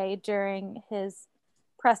today during his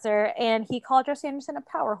presser, and he called Josh Anderson a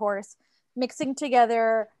power horse, mixing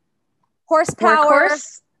together horsepower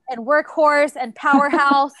Workhorse. and workhorse and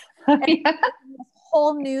powerhouse, and Yeah. this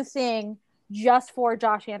whole new thing just for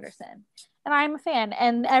Josh Anderson. And I'm a fan,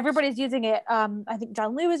 and everybody's using it. I think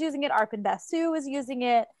John Liu is using it. Arpin Basu is using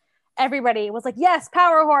it. Everybody was like, yes,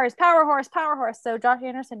 power horse, power horse, power horse. So Josh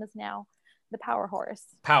Anderson is now the power horse.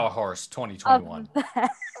 Power horse 2021.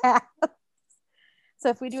 So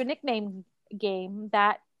if we do a nickname game,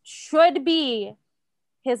 that should be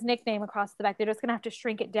his nickname across the back. They're just going to have to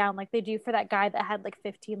shrink it down like they do for that guy that had like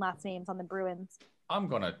 15 last names on the Bruins. I'm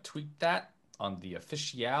going to tweet that on the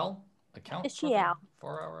official account Official.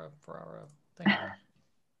 for our thing.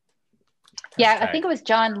 Yeah, I Hashtag. think it was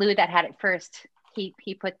John Liu that had it first. He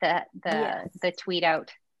put the Yes. tweet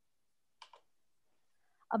out.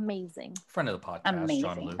 Amazing. Friend of the podcast, Amazing.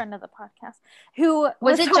 John Liu. Friend of the podcast. Who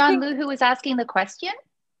Was it talking- John Liu who was asking the question?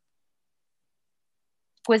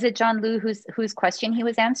 Was it John Liu whose question he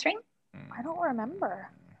was answering? I don't remember.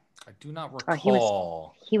 I do not Oh,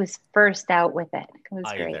 recall he was first out with it. It was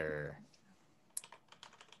great. either.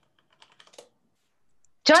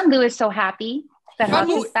 John Liu is so happy that John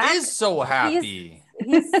hockey's Liu back. is so happy.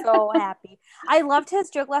 He's so happy. I loved his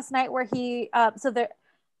joke last night where he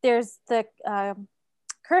there's the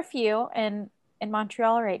curfew in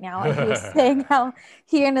Montreal right now, and he was saying how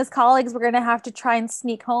he and his colleagues were going to have to try and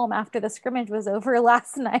sneak home after the scrimmage was over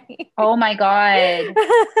last night. Oh my God.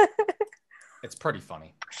 It's pretty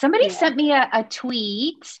funny. Somebody Yeah. sent me a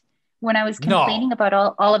tweet when I was No. complaining about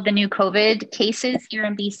all of the new COVID cases here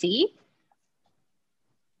in BC.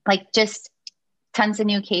 Like just tons of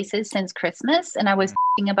new cases since Christmas. And I was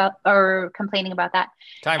complaining about that.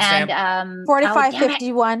 Timestamp And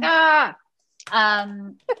 4551. Ah,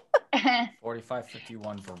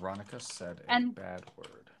 4551. Veronica said a And- bad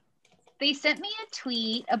word. they sent me a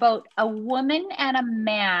tweet about a woman and a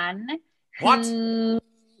man What? who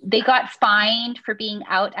they got fined for being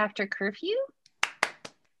out after curfew. I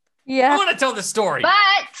Yeah. want to tell the story.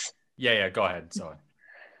 But Yeah, go ahead. So,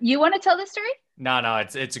 you want to tell the story? no,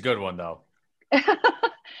 it's a good one though.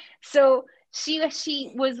 So she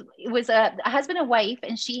was a husband and wife,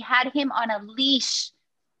 and she had him on a leash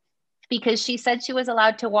because she said she was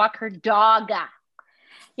allowed to walk her dog.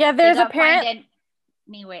 Yeah, They there's got apparent. fined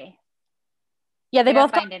anyway. Yeah, they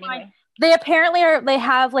both got fined fined. They apparently are. They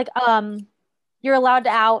have like you're allowed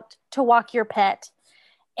out to walk your pet,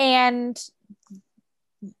 and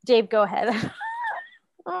Dave, go ahead.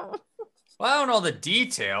 Well, I don't know the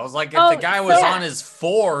details. Like if Oh, the guy was so- on his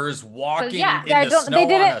fours walking yeah. in Yeah, the snow they on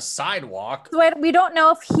didn't- a sidewalk. So we don't know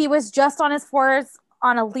if he was just on his fours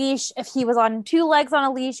on a leash, if he was on two legs on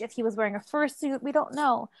a leash, if he was wearing a fursuit. We don't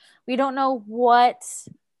know. We don't know what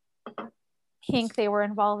kink they were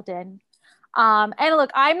involved in. And look,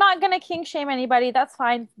 I'm not going to kink shame anybody. That's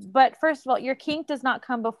fine. But first of all, your kink does not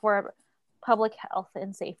come before public health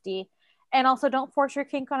and safety. And also, don't force your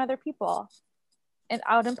kink on other people and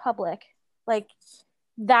out in public. Like,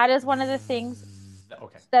 that is one of the things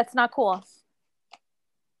Okay. that's not cool.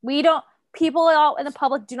 People out in the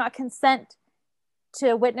public do not consent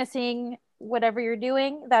to witnessing whatever you're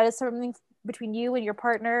doing. That is something between you and your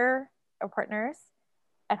partner or partners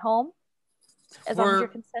at home, as long as We're you're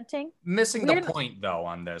consenting. missing We're the point though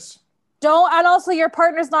on this. And also your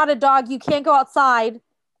partner's not a dog. You can't go outside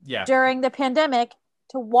Yeah. during the pandemic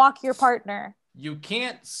to walk your partner. You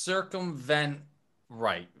can't circumvent,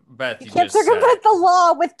 right, Beth, You you can't just said. circumvent the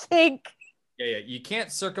law with kink. Yeah. You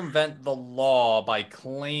can't circumvent the law by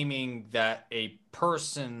claiming that a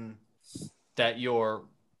person that you're,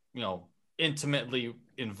 intimately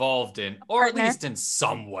involved in, or at Partner. least in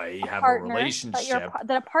some way have a Partner, relationship.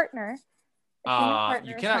 that a partner. a human partner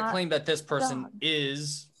You is cannot not claim that this person dog.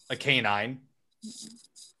 is a canine,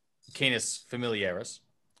 Canis familiaris,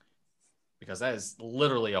 because that is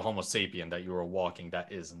literally a Homo sapien that you are walking.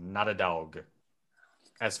 That is not a dog.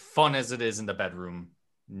 As fun as it is in the bedroom,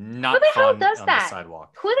 not Who the hell fun does on that? the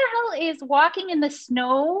sidewalk. Who the hell is walking in the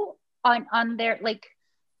snow on their like?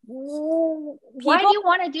 Why do People- you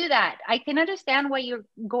want to do that? I can understand why you're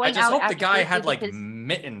going I just out hope the after guy curfew had like because-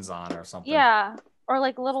 mittens on or something. Yeah. Or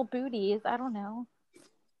like little booties. I don't know.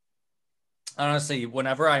 Honestly,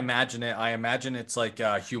 whenever I imagine it's like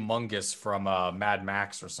humongous from Mad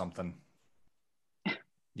Max or something.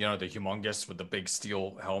 You know, the humongous with the big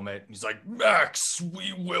steel helmet. He's like, Max,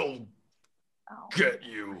 we will get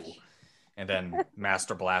you. And then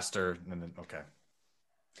Master Blaster. And then, okay.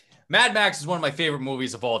 Mad Max is one of my favorite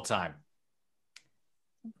movies of all time.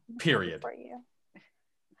 Period. For you.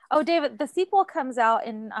 Oh, David, the sequel comes out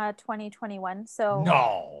in 2021. So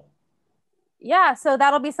No. Yeah, so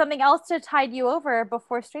that'll be something else to tide you over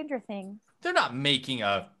before Stranger Things. They're not making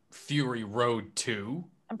a Fury Road 2.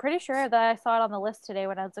 I'm pretty sure that I saw it on the list today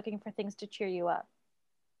when I was looking for things to cheer you up.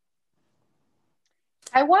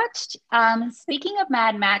 I watched, speaking of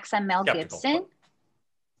Mad Max and Mel Skeptical, Gibson,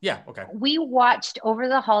 Yeah, okay. we watched over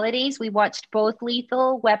the holidays, we watched both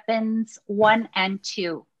Lethal Weapons 1 and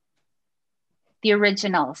 2, the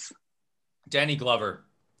originals. Danny Glover.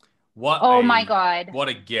 My God. What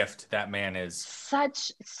a gift that man is.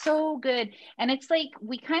 So good. And it's like,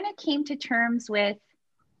 we kind of came to terms with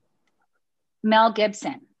Mel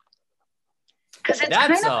Gibson. Because it's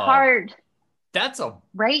kind of hard. That's a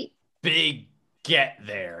right? big get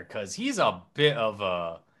there, because he's a bit of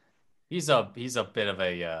a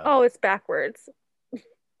Oh, it's backwards.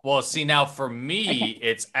 Well, see, now for me,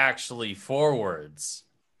 it's actually forwards.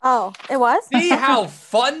 Oh, it was? See how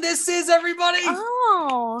fun this is, everybody?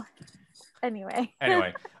 Oh. Anyway.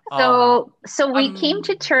 So we came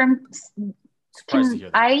to terms. Surprised to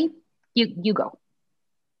hear that. You go.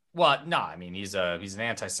 Well, no, I mean, he's an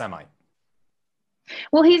anti-Semite.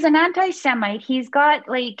 Well, he's an anti-Semite. He's got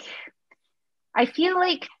I feel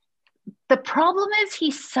like the problem is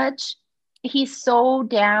he's so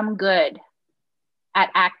damn good at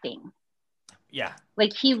acting. Yeah.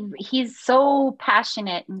 Like he's so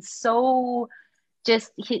passionate and so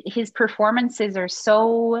just his performances are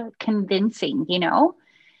so convincing, you know?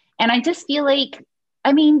 And I just feel like,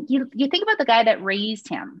 I mean, you think about the guy that raised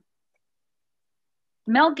him.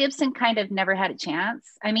 Mel Gibson kind of never had a chance.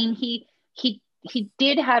 I mean, he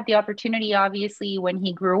did have the opportunity, obviously, when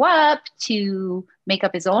he grew up to make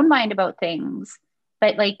up his own mind about things.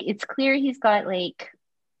 But it's clear he's got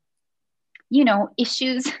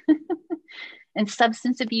issues and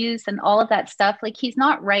substance abuse and all of that stuff. He's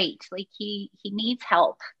not right. He needs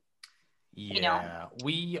help. Yeah. You know?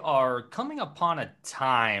 We are coming upon a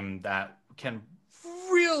time that can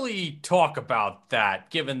really talk about that,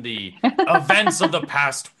 given the events of the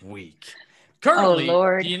past week. Currently,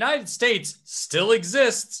 the United States still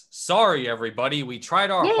exists. Sorry, everybody. We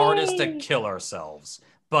tried our hardest to kill ourselves,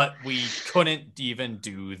 but we couldn't even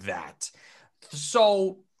do that.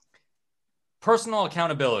 So, personal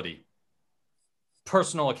accountability.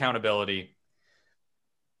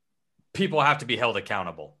 People have to be held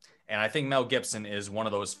accountable. And I think Mel Gibson is one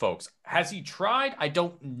of those folks. Has he tried? I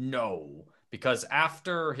don't know. Because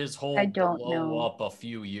after his whole blow up a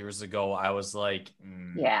few years ago, I was like,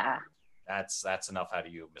 yeah. That's enough out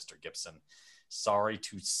of you, Mr. Gibson. Sorry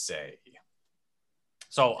to say.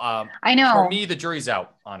 So I know for me, the jury's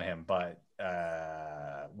out on him, but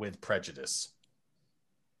with prejudice.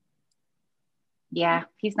 Yeah,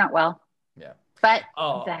 he's not well. Yeah. But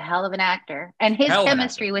he's a hell of an actor. And his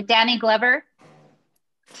chemistry with Danny Glover,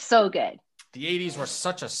 so good. The 80s were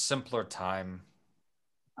such a simpler time.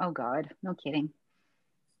 Oh God, no kidding.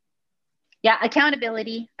 Yeah,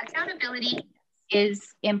 accountability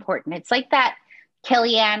is important. It's like that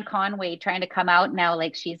Kellyanne Conway trying to come out now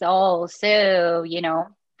like she's all so,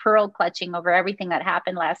 pearl clutching over everything that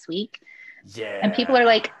happened last week. Yeah. And people are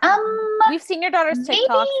like, we've seen your daughter's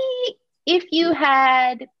TikTok. Maybe if you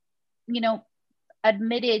had,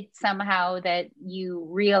 admitted somehow that you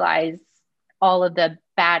realize all of the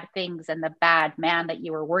bad things and the bad man that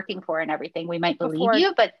you were working for and everything, we might believe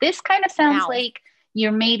you. But this kind of sounds like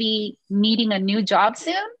you're maybe needing a new job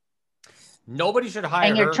soon. Nobody should hire her.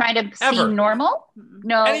 And you're trying to seem normal?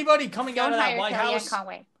 No. Anybody coming out of that White House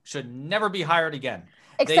should never be hired again.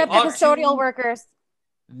 Except the custodial workers.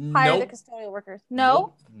 Hire the custodial workers.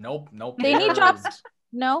 No? Nope. They need jobs.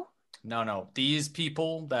 No? No. These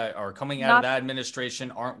people that are coming out of that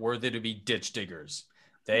administration aren't worthy to be ditch diggers.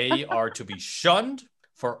 They are to be shunned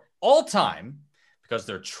for all time because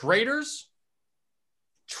they're traitors.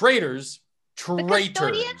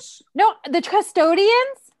 No, the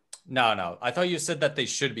custodians? No. I thought you said that they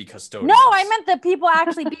should be custodians. No, I meant that people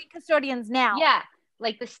actually be custodians now. Yeah,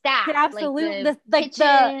 like the staff. Absolutely. Like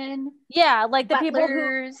the people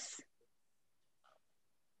who...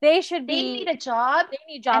 They need a job. They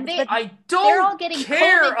need jobs. I don't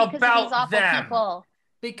care about them. People.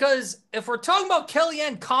 Because if we're talking about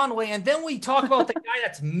Kellyanne Conway and then we talk about the guy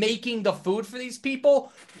that's making the food for these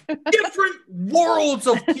people, different worlds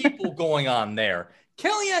of people going on there.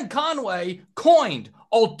 Kellyanne Conway coined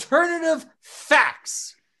alternative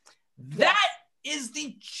facts. That is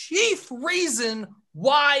the chief reason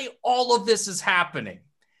why all of this is happening.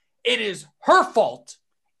 It is her fault.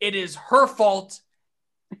 It is her fault.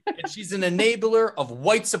 And she's an enabler of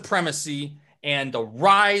white supremacy and the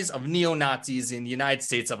rise of neo-Nazis in the United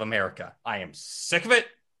States of America. I am sick of it,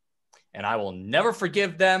 and I will never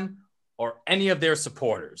forgive them or any of their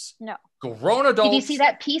supporters. No. Grown adults Did you see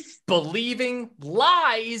that piece? believing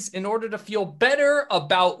lies in order to feel better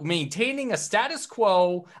about maintaining a status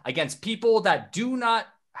quo against people that do not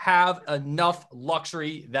have enough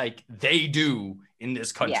luxury like they do in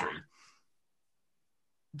this country. Yeah.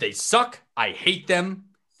 They suck. I hate them.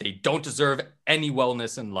 They don't deserve any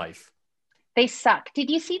wellness in life. They suck.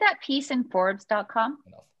 Did you see that piece in Forbes.com?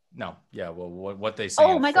 No. Yeah. Well, what they say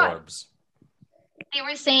Oh in my God. Forbes. They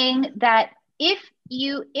were saying that if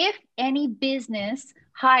any business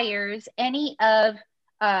hires any of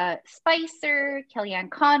Spicer, Kellyanne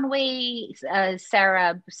Conway,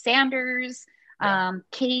 Sarah Sanders,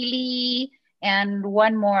 Kaylee, and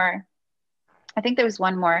one more, I think there was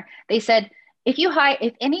one more. They said, if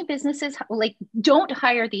any businesses, like, don't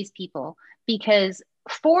hire these people, because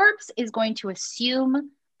Forbes is going to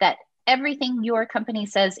assume that everything your company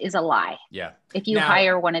says is a lie. Yeah. If you Now,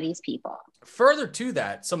 hire one of these people. Further to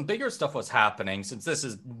that, some bigger stuff was happening, since this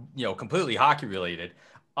is, completely hockey related.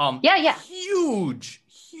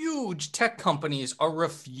 Huge tech companies are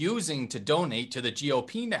refusing to donate to the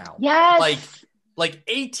GOP now. Yes. Like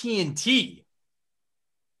AT&T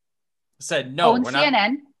said no. Own we're CNN.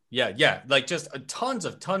 not. Yeah. Like just tons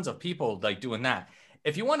of people like doing that.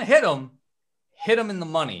 If you want to hit them in the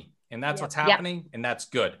money, and that's what's happening, and that's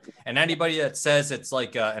good. And anybody that says it's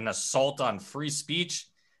like an assault on free speech,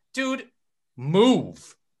 dude,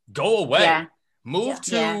 move, go away. Yeah. Move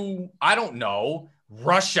to, I don't know,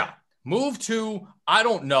 Russia. Move to, I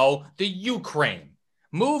don't know, the Ukraine.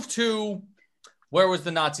 Move to, where was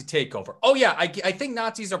the Nazi takeover? Oh, yeah, I think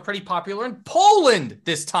Nazis are pretty popular in Poland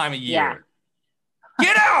this time of year. Yeah.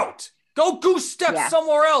 Get out. Go goose step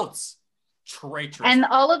somewhere else. Traitorous. And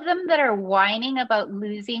all of them that are whining about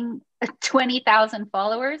losing 20,000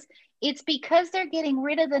 followers, it's because they're getting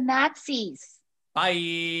rid of the Nazis.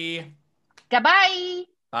 Bye. Goodbye.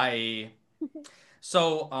 Bye.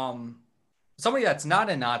 So, somebody that's not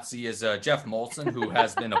a Nazi is Jeff Molson, who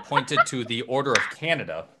has been appointed to the Order of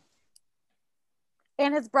Canada.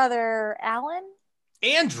 And his brother, Alan?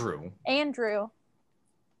 Andrew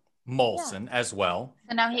Molson as well.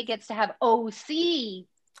 So now he gets to have OC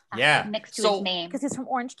next to his name. Because he's from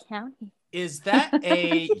Orange County. Is that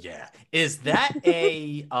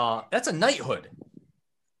that's a knighthood?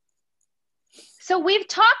 So we've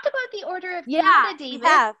talked about the Order of Canada, David. We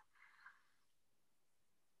have.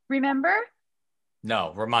 Remember?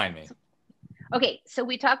 No, remind me. Okay, so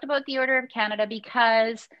we talked about the Order of Canada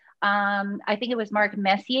because I think it was Mark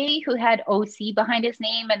Messier who had OC behind his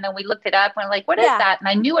name, and then we looked it up and we're like, what is that? And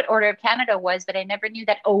I knew what Order of Canada was, but I never knew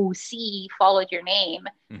that OC followed your name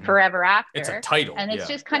forever after. It's a title. And it's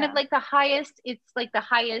just kind of like the highest,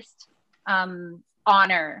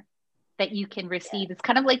 honor that you can receive. It's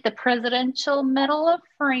kind of like the Presidential Medal of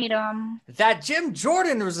Freedom. That Jim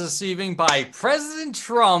Jordan was receiving by President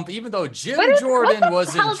Trump, even though Jordan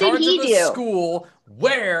was in charge of the school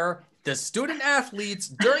where the student athletes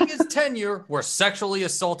during his tenure were sexually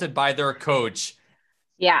assaulted by their coach.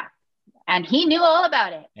 Yeah. And he knew all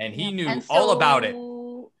about it. And he knew all about it.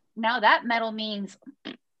 Now that medal means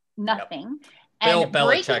nothing. Yep. Bill And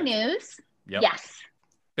Belichick. breaking news. Yep. Yes.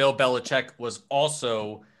 Bill Belichick was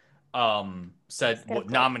also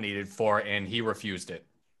nominated for, and he refused it.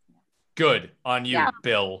 Good on you,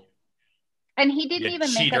 Bill. And he didn't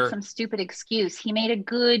even make up some stupid excuse. He made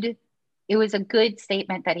it was a good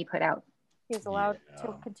statement that he put out. He's allowed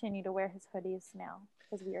to continue to wear his hoodies now,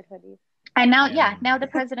 his weird hoodies. And now, now the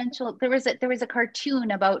presidential, there was a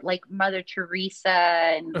cartoon about like Mother Teresa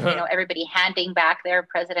and everybody handing back their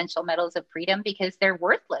presidential medals of freedom because they're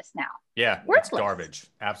worthless now. Yeah, worthless. It's garbage.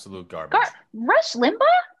 Absolute garbage. Rush Limbaugh?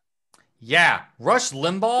 Yeah, Rush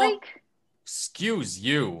Limbaugh. Excuse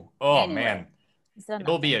you. Oh man,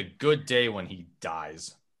 it'll be a good day when he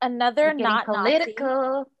dies. Another not political.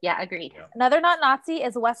 Nazi. Yeah, agreed. Yeah. Another not Nazi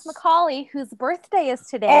is Wes McCauley, whose birthday is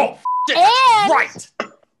today. Oh, right.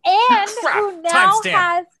 And who now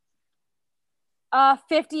has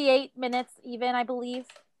 58 minutes even, I believe.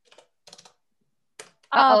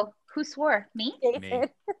 Who swore? Me? David.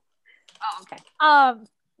 Oh, okay.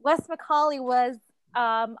 Wes McCauley was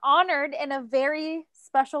honored in a very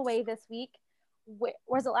special way this week.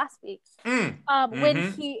 Was it last week?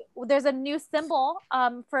 When there's a new symbol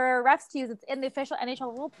for refs to use. It's in the official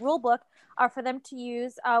NHL rule book for them to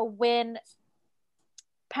use when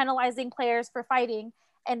penalizing players for fighting,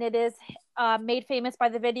 and it is made famous by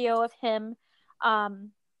the video of him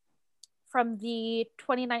from the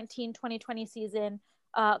 2019-2020 season,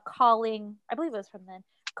 calling, I believe it was from then,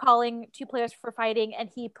 calling two players for fighting, and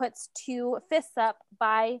he puts two fists up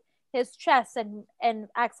by his chest and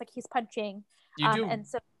acts like he's punching. And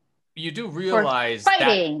so you do realize that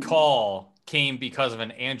fighting. call came because of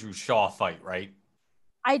an Andrew Shaw fight, right?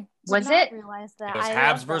 I did Was not it? realize that. It was I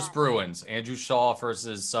Habs love versus that. Bruins. Andrew Shaw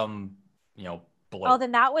versus some, bloke. Oh,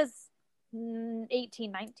 then that was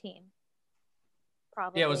 18-19.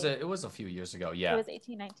 Probably. Yeah, it was a few years ago. Yeah, It was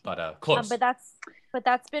 18-19. but close. But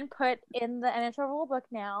that's been put in the NHL rulebook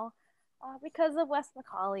now because of Wes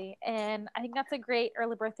McCauley, and I think that's a great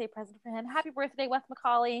early birthday present for him. Happy birthday, Wes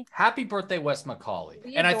McCauley! Happy birthday, Wes McCauley.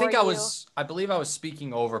 We And I think adore I believe I was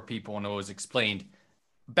speaking over people when it was explained.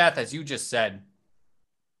 Beth, as you just said,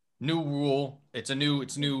 new rule. It's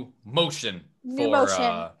new motion. New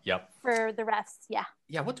motion. Yep. For the refs, yeah.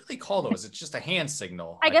 Yeah, what do they call those? It's just a hand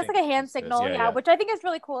signal. I guess think like a hand it is. signal, yeah, which I think is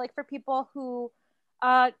really cool. Like for people who,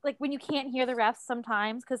 like when you can't hear the refs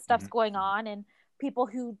sometimes because stuff's going on, and people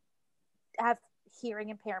who have hearing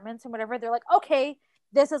impairments and whatever, they're like, okay,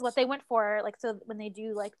 this is what they went for. Like so when they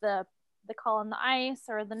do like the call on the ice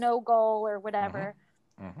or the no goal or whatever.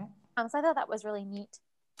 So I thought that was really neat.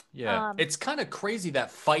 Yeah, it's kind of crazy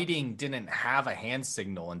that fighting didn't have a hand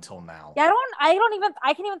signal until now. Yeah, I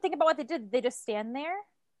can't even think about what they did. They just stand there.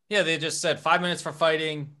 Yeah, they just said 5 minutes for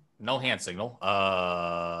fighting, no hand signal.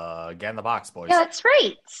 Get in the box, boys. Yeah, that's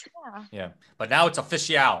right. Yeah, but now it's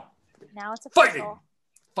official. Now it's official. Fighting.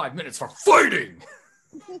 5 minutes for fighting.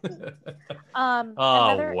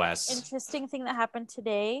 Another Wes. interesting thing that happened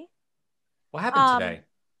today. What happened today?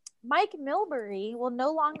 Mike Milbury will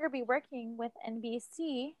no longer be working with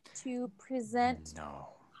NBC to present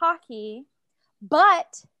hockey,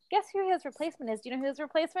 but guess who his replacement is? Do you know who his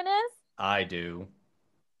replacement is? I do.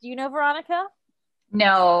 Do you know, Veronica?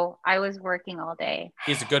 No, I was working all day.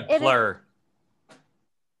 He's a good player.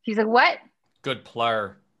 He's a what? Good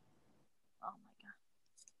player. Oh my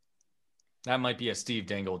god. That might be a Steve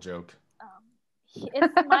Dangle joke.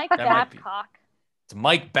 It's Mike Babcock. It's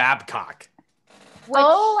Mike Babcock.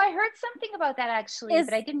 I heard something about that actually,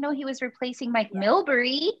 but I didn't know he was replacing Mike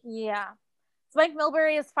Milbury. Yeah. So Mike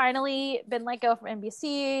Milbury has finally been let go from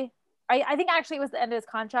NBC. I think actually it was the end of his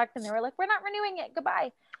contract and they were like, we're not renewing it.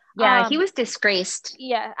 Goodbye. Yeah, he was disgraced.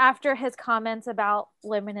 Yeah, after his comments about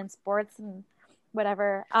women in sports and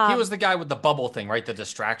whatever. He was the guy with the bubble thing, right? The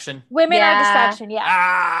distraction. Women are distraction, yeah.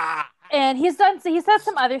 Ah! And he said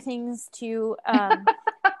some other things too.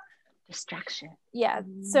 Distraction. Yeah.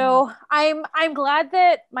 So I'm glad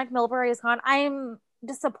that Mike Milbury is gone. I'm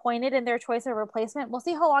disappointed in their choice of replacement. We'll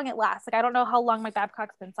see how long it lasts. Like I don't know how long Mike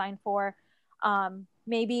Babcock's been signed for.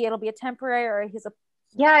 Maybe it'll be a temporary or he's a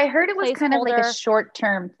I heard it was kind of like a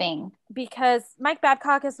short-term thing. Because Mike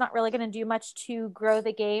Babcock is not really going to do much to grow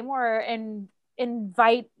the game or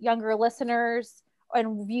invite younger listeners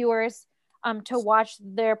and viewers to watch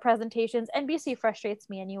their presentations. NBC frustrates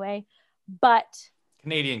me anyway, but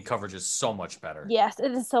Canadian coverage is so much better. Yes,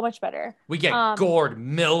 it is so much better. We get Gord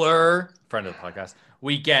Miller, friend of the podcast.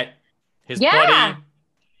 We get his buddy.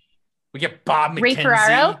 We get Bob McKenzie. Ray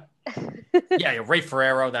Ferraro. yeah, Ray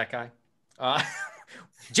Ferraro, that guy.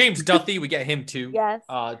 James Duthie, we get him too. Yes.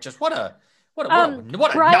 Just what a Brian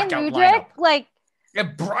knockout Mudryk, lineup. like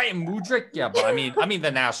Brian Mudryk. Yeah, but I mean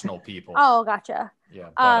the national people. Oh, gotcha. Yeah,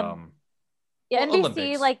 but yeah, NBC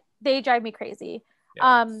Olympics. like they drive me crazy.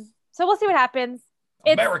 Yeah. So we'll see what happens.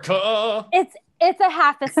 America. It's a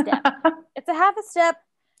half a step. It's a half a step.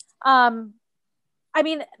 I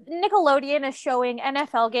mean, Nickelodeon is showing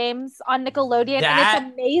NFL games on Nickelodeon, and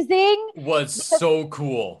it's amazing. Was so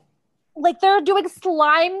cool. Like they're doing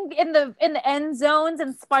slime in the end zones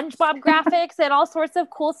and SpongeBob graphics and all sorts of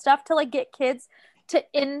cool stuff to like get kids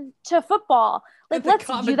into football. Like let's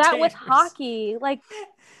do that with hockey. Like,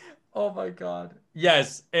 oh my god,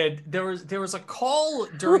 yes. And there was a call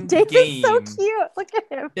during the Dave game. is so cute. Look at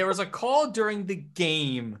him. There was a call during the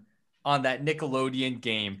game on that Nickelodeon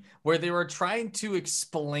game where they were trying to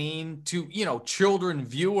explain to children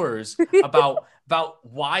viewers about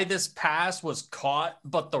why this pass was caught,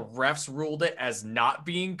 but the refs ruled it as not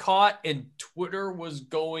being caught, and Twitter was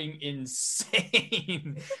going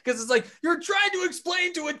insane because it's like you're trying to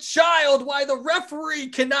explain to a child why the referee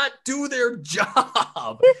cannot do their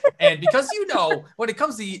job. And because when it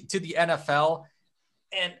comes to the NFL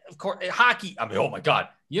and of course hockey, I mean, oh my god,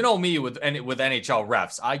 you know me with NHL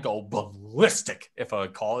refs, I go ballistic if a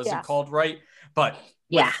call isn't called right. But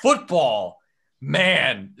with football,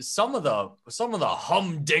 man, some of the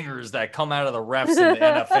humdingers that come out of the refs in the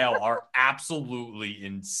NFL are absolutely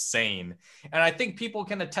insane. And I think people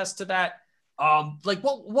can attest to that. Like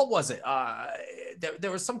what was it?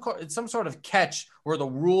 There was some sort of catch where the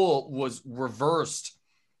rule was reversed.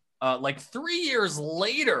 Like 3 years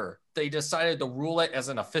later, they decided to rule it as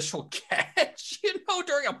an official catch,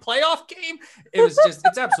 during a playoff game.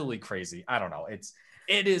 It's absolutely crazy. I don't know.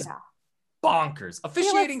 It is bonkers.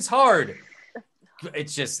 Officiating's hard.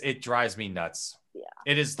 It drives me nuts. Yeah.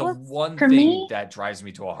 It is the one for thing me, that drives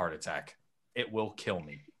me to a heart attack. It will kill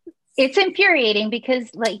me. it's infuriating because,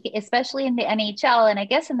 like, especially in the NHL and I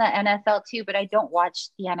guess in the NFL too, but I don't watch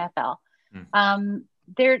the NFL.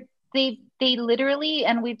 They literally,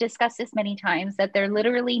 and we've discussed this many times, that they're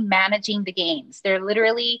literally managing the games. They're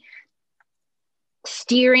literally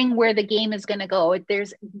steering where the game is going to go.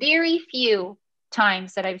 There's very few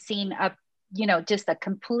times that I've seen just a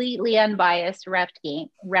completely unbiased ref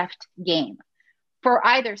game for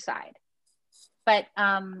either side. But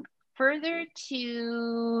further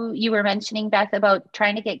to, you were mentioning, Beth, about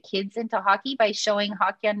trying to get kids into hockey by showing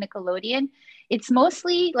hockey on Nickelodeon. It's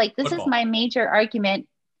mostly like, this Football. is my major argument.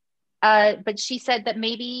 But she said that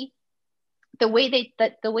maybe the way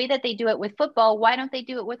that they do it with football, why don't they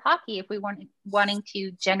do it with hockey if we wanting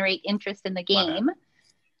to generate interest in the game?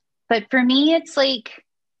 But for me, it's like,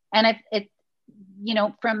 and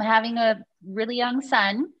from having a really young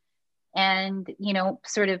son and,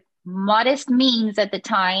 sort of modest means at the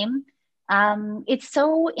time, it's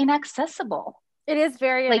so inaccessible. It is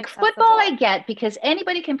very like football I get, because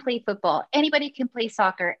anybody can play football, anybody can play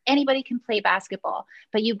soccer, anybody can play basketball,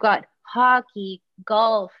 but you've got hockey,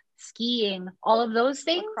 golf, skiing, all of those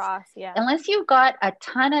things. Lacrosse, yeah. Unless you've got a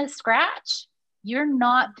ton of scratch, you're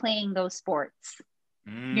not playing those sports.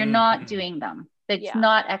 You're not doing them. It's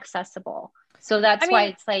not accessible. So that's why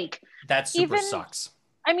it's like, that super sucks.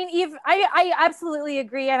 I mean, I absolutely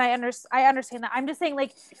agree, and I understand that. I'm just saying,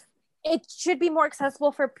 like, it should be more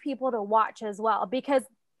accessible for people to watch as well, because,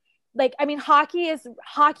 like, I mean, hockey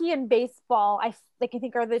and baseball, I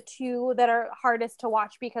think are the two that are hardest to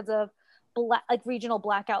watch because of regional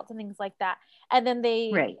blackouts and things like that. And then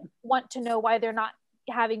they want to know why they're not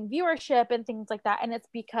having viewership and things like that, and it's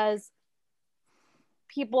because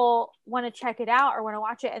people want to check it out or want to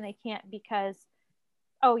watch it, and they can't because,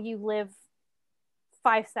 you live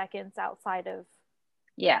 5 seconds outside of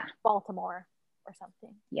Baltimore or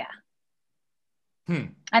something.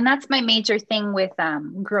 And that's my major thing with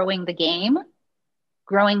growing the game as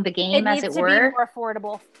it were. It needs to be more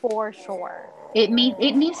affordable for sure. It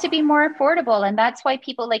needs to be more affordable, and that's why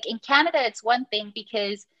people, like in Canada, it's one thing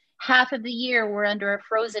because half of the year we're under a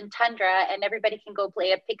frozen tundra and everybody can go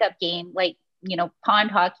play a pickup game like,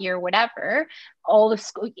 pond hockey or whatever. All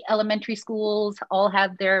the elementary schools all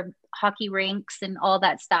have their hockey rinks and all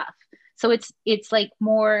that stuff. So it's like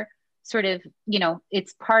more sort of,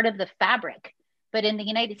 it's part of the fabric. But in the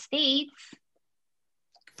United States,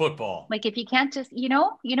 football, like if you can't just, you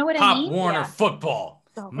know what Pop I mean? Warner football.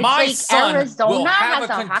 My son Arizona will have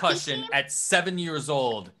a has concussion at 7 years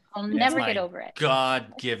old. I'll never get over it.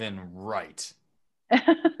 God-given right.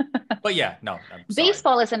 But yeah, no.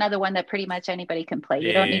 Baseball is another one that pretty much anybody can play.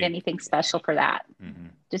 You don't need anything special for that.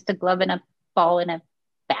 Just a glove and a ball and a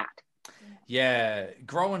bat. Yeah,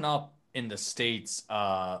 growing up in the States,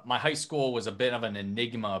 my high school was a bit of an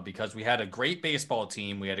enigma because we had a great baseball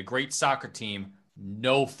team, we had a great soccer team,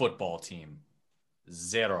 no football team.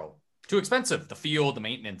 Zero. Too expensive. The field, the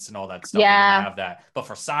maintenance, and all that stuff. Yeah. We didn't have that. But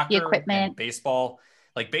for soccer the equipment, and baseball,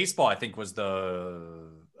 I think was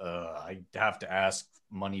I have to ask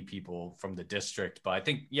money people from the district, but I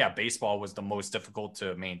think, baseball was the most difficult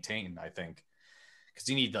to maintain, I think. Because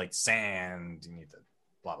you need like sand, you need the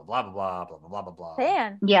blah, blah, blah, blah, blah, blah, blah, blah, blah.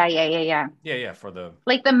 Sand. Yeah. Yeah, for the...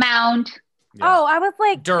 Like the mound. Yeah. Oh, I was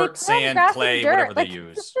like... Dirt, sand, clay, whatever they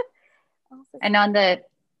use. And on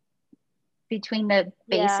between the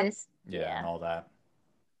bases. Yeah, and all that.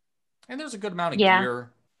 And there's a good amount of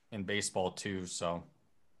gear in baseball too, so...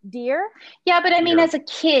 Deer? Yeah, but I mean, as a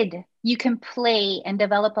kid, you can play and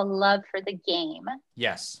develop a love for the game.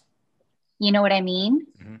 Yes. You know what I mean?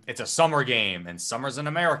 Mm-hmm. It's a summer game, and summer's in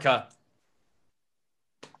America.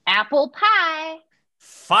 Apple pie.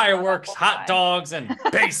 Fireworks, hot dogs, and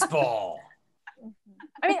baseball.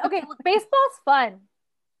 I mean, okay, look, baseball's fun.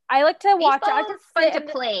 I like to watch it. I It's fun to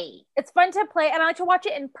play. It's fun to play, and I like to watch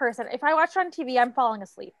it in person. If I watch it on TV, I'm falling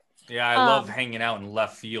asleep. Yeah, I love hanging out in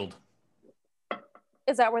left field.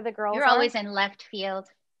 Is that where the girls You're are? always in left field.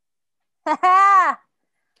 I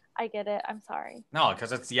get it. I'm sorry. No,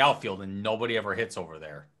 because it's the outfield, and nobody ever hits over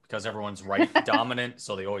there because everyone's right dominant,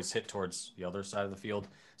 so they always hit towards the other side of the field.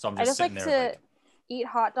 So I'm just sitting like there. To eat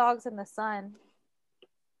hot dogs in the sun.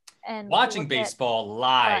 And watching baseball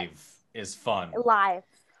live is fun. Live.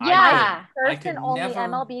 Yeah. First and only never...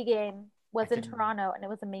 MLB game was I in can- Toronto, and it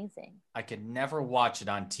was amazing. I could never watch it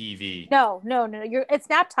on TV. No. It's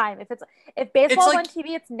nap time. If baseball's like- on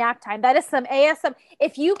TV, it's nap time. That is some ASM.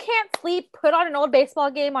 If you can't sleep, put on an old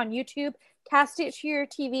baseball game on YouTube, cast it to your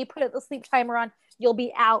TV, put the sleep timer on. You'll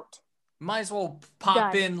be out. Might as well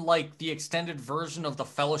pop Done. in like the extended version of the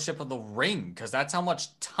Fellowship of the Ring, because that's how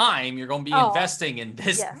much time you're going to be Oh, investing in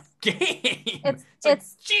this yes. game. It's- like,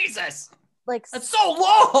 it's- Jesus, Like that's so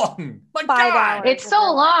long. My 5 God. hours. It's so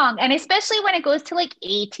long, and especially when it goes to like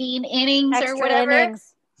 18 innings extra or whatever.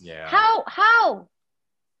 innings. Yeah. How?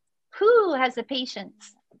 Who has the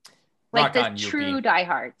patience? Like Rock on, the Yuppie. true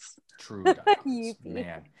diehards. True diehards, Yuppie.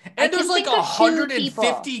 man. I And there's can like think of two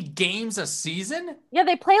 150 games a season. Yeah,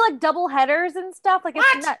 they play like double headers and stuff. Like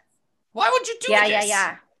What? it's nuts. Why would you do Yeah, this?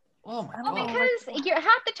 yeah. Oh my Well, God. Because you're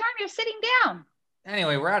half the time you're sitting down.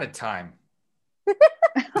 Anyway, we're out of time.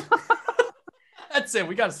 That's it.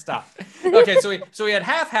 We got to stop. Okay, so we had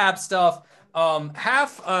half Hab stuff,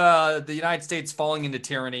 half the United States falling into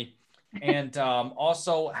tyranny, and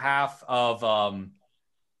also half of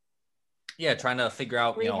trying to figure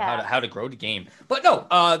out Rehab. how to grow the game. But no,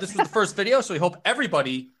 this was the first video, so we hope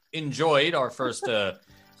everybody enjoyed our first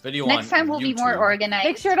video. Next time we'll be more YouTube. organized.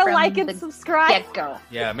 Make sure to from like and the subscribe. get-go.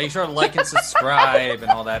 Yeah, make sure to like and subscribe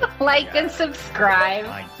and all that. Like Yeah. and subscribe.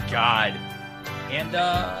 My God. And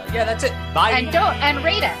that's it. Bye. And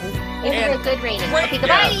rate us. Give And- us a good rating. Wait, Okay, yeah.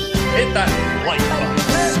 goodbye. Hit that like button.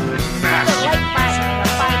 Smash The it. like button, the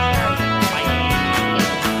 5 stars.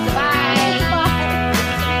 Goodbye.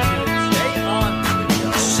 Stay on the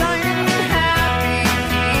video. Shining happy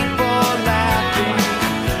people laughing.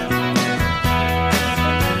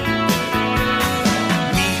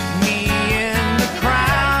 Meet me in the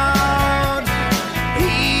crowd.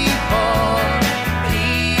 People,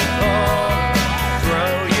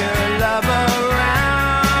 throw your love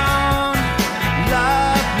around.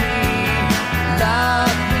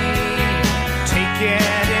 Love me, take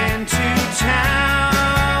it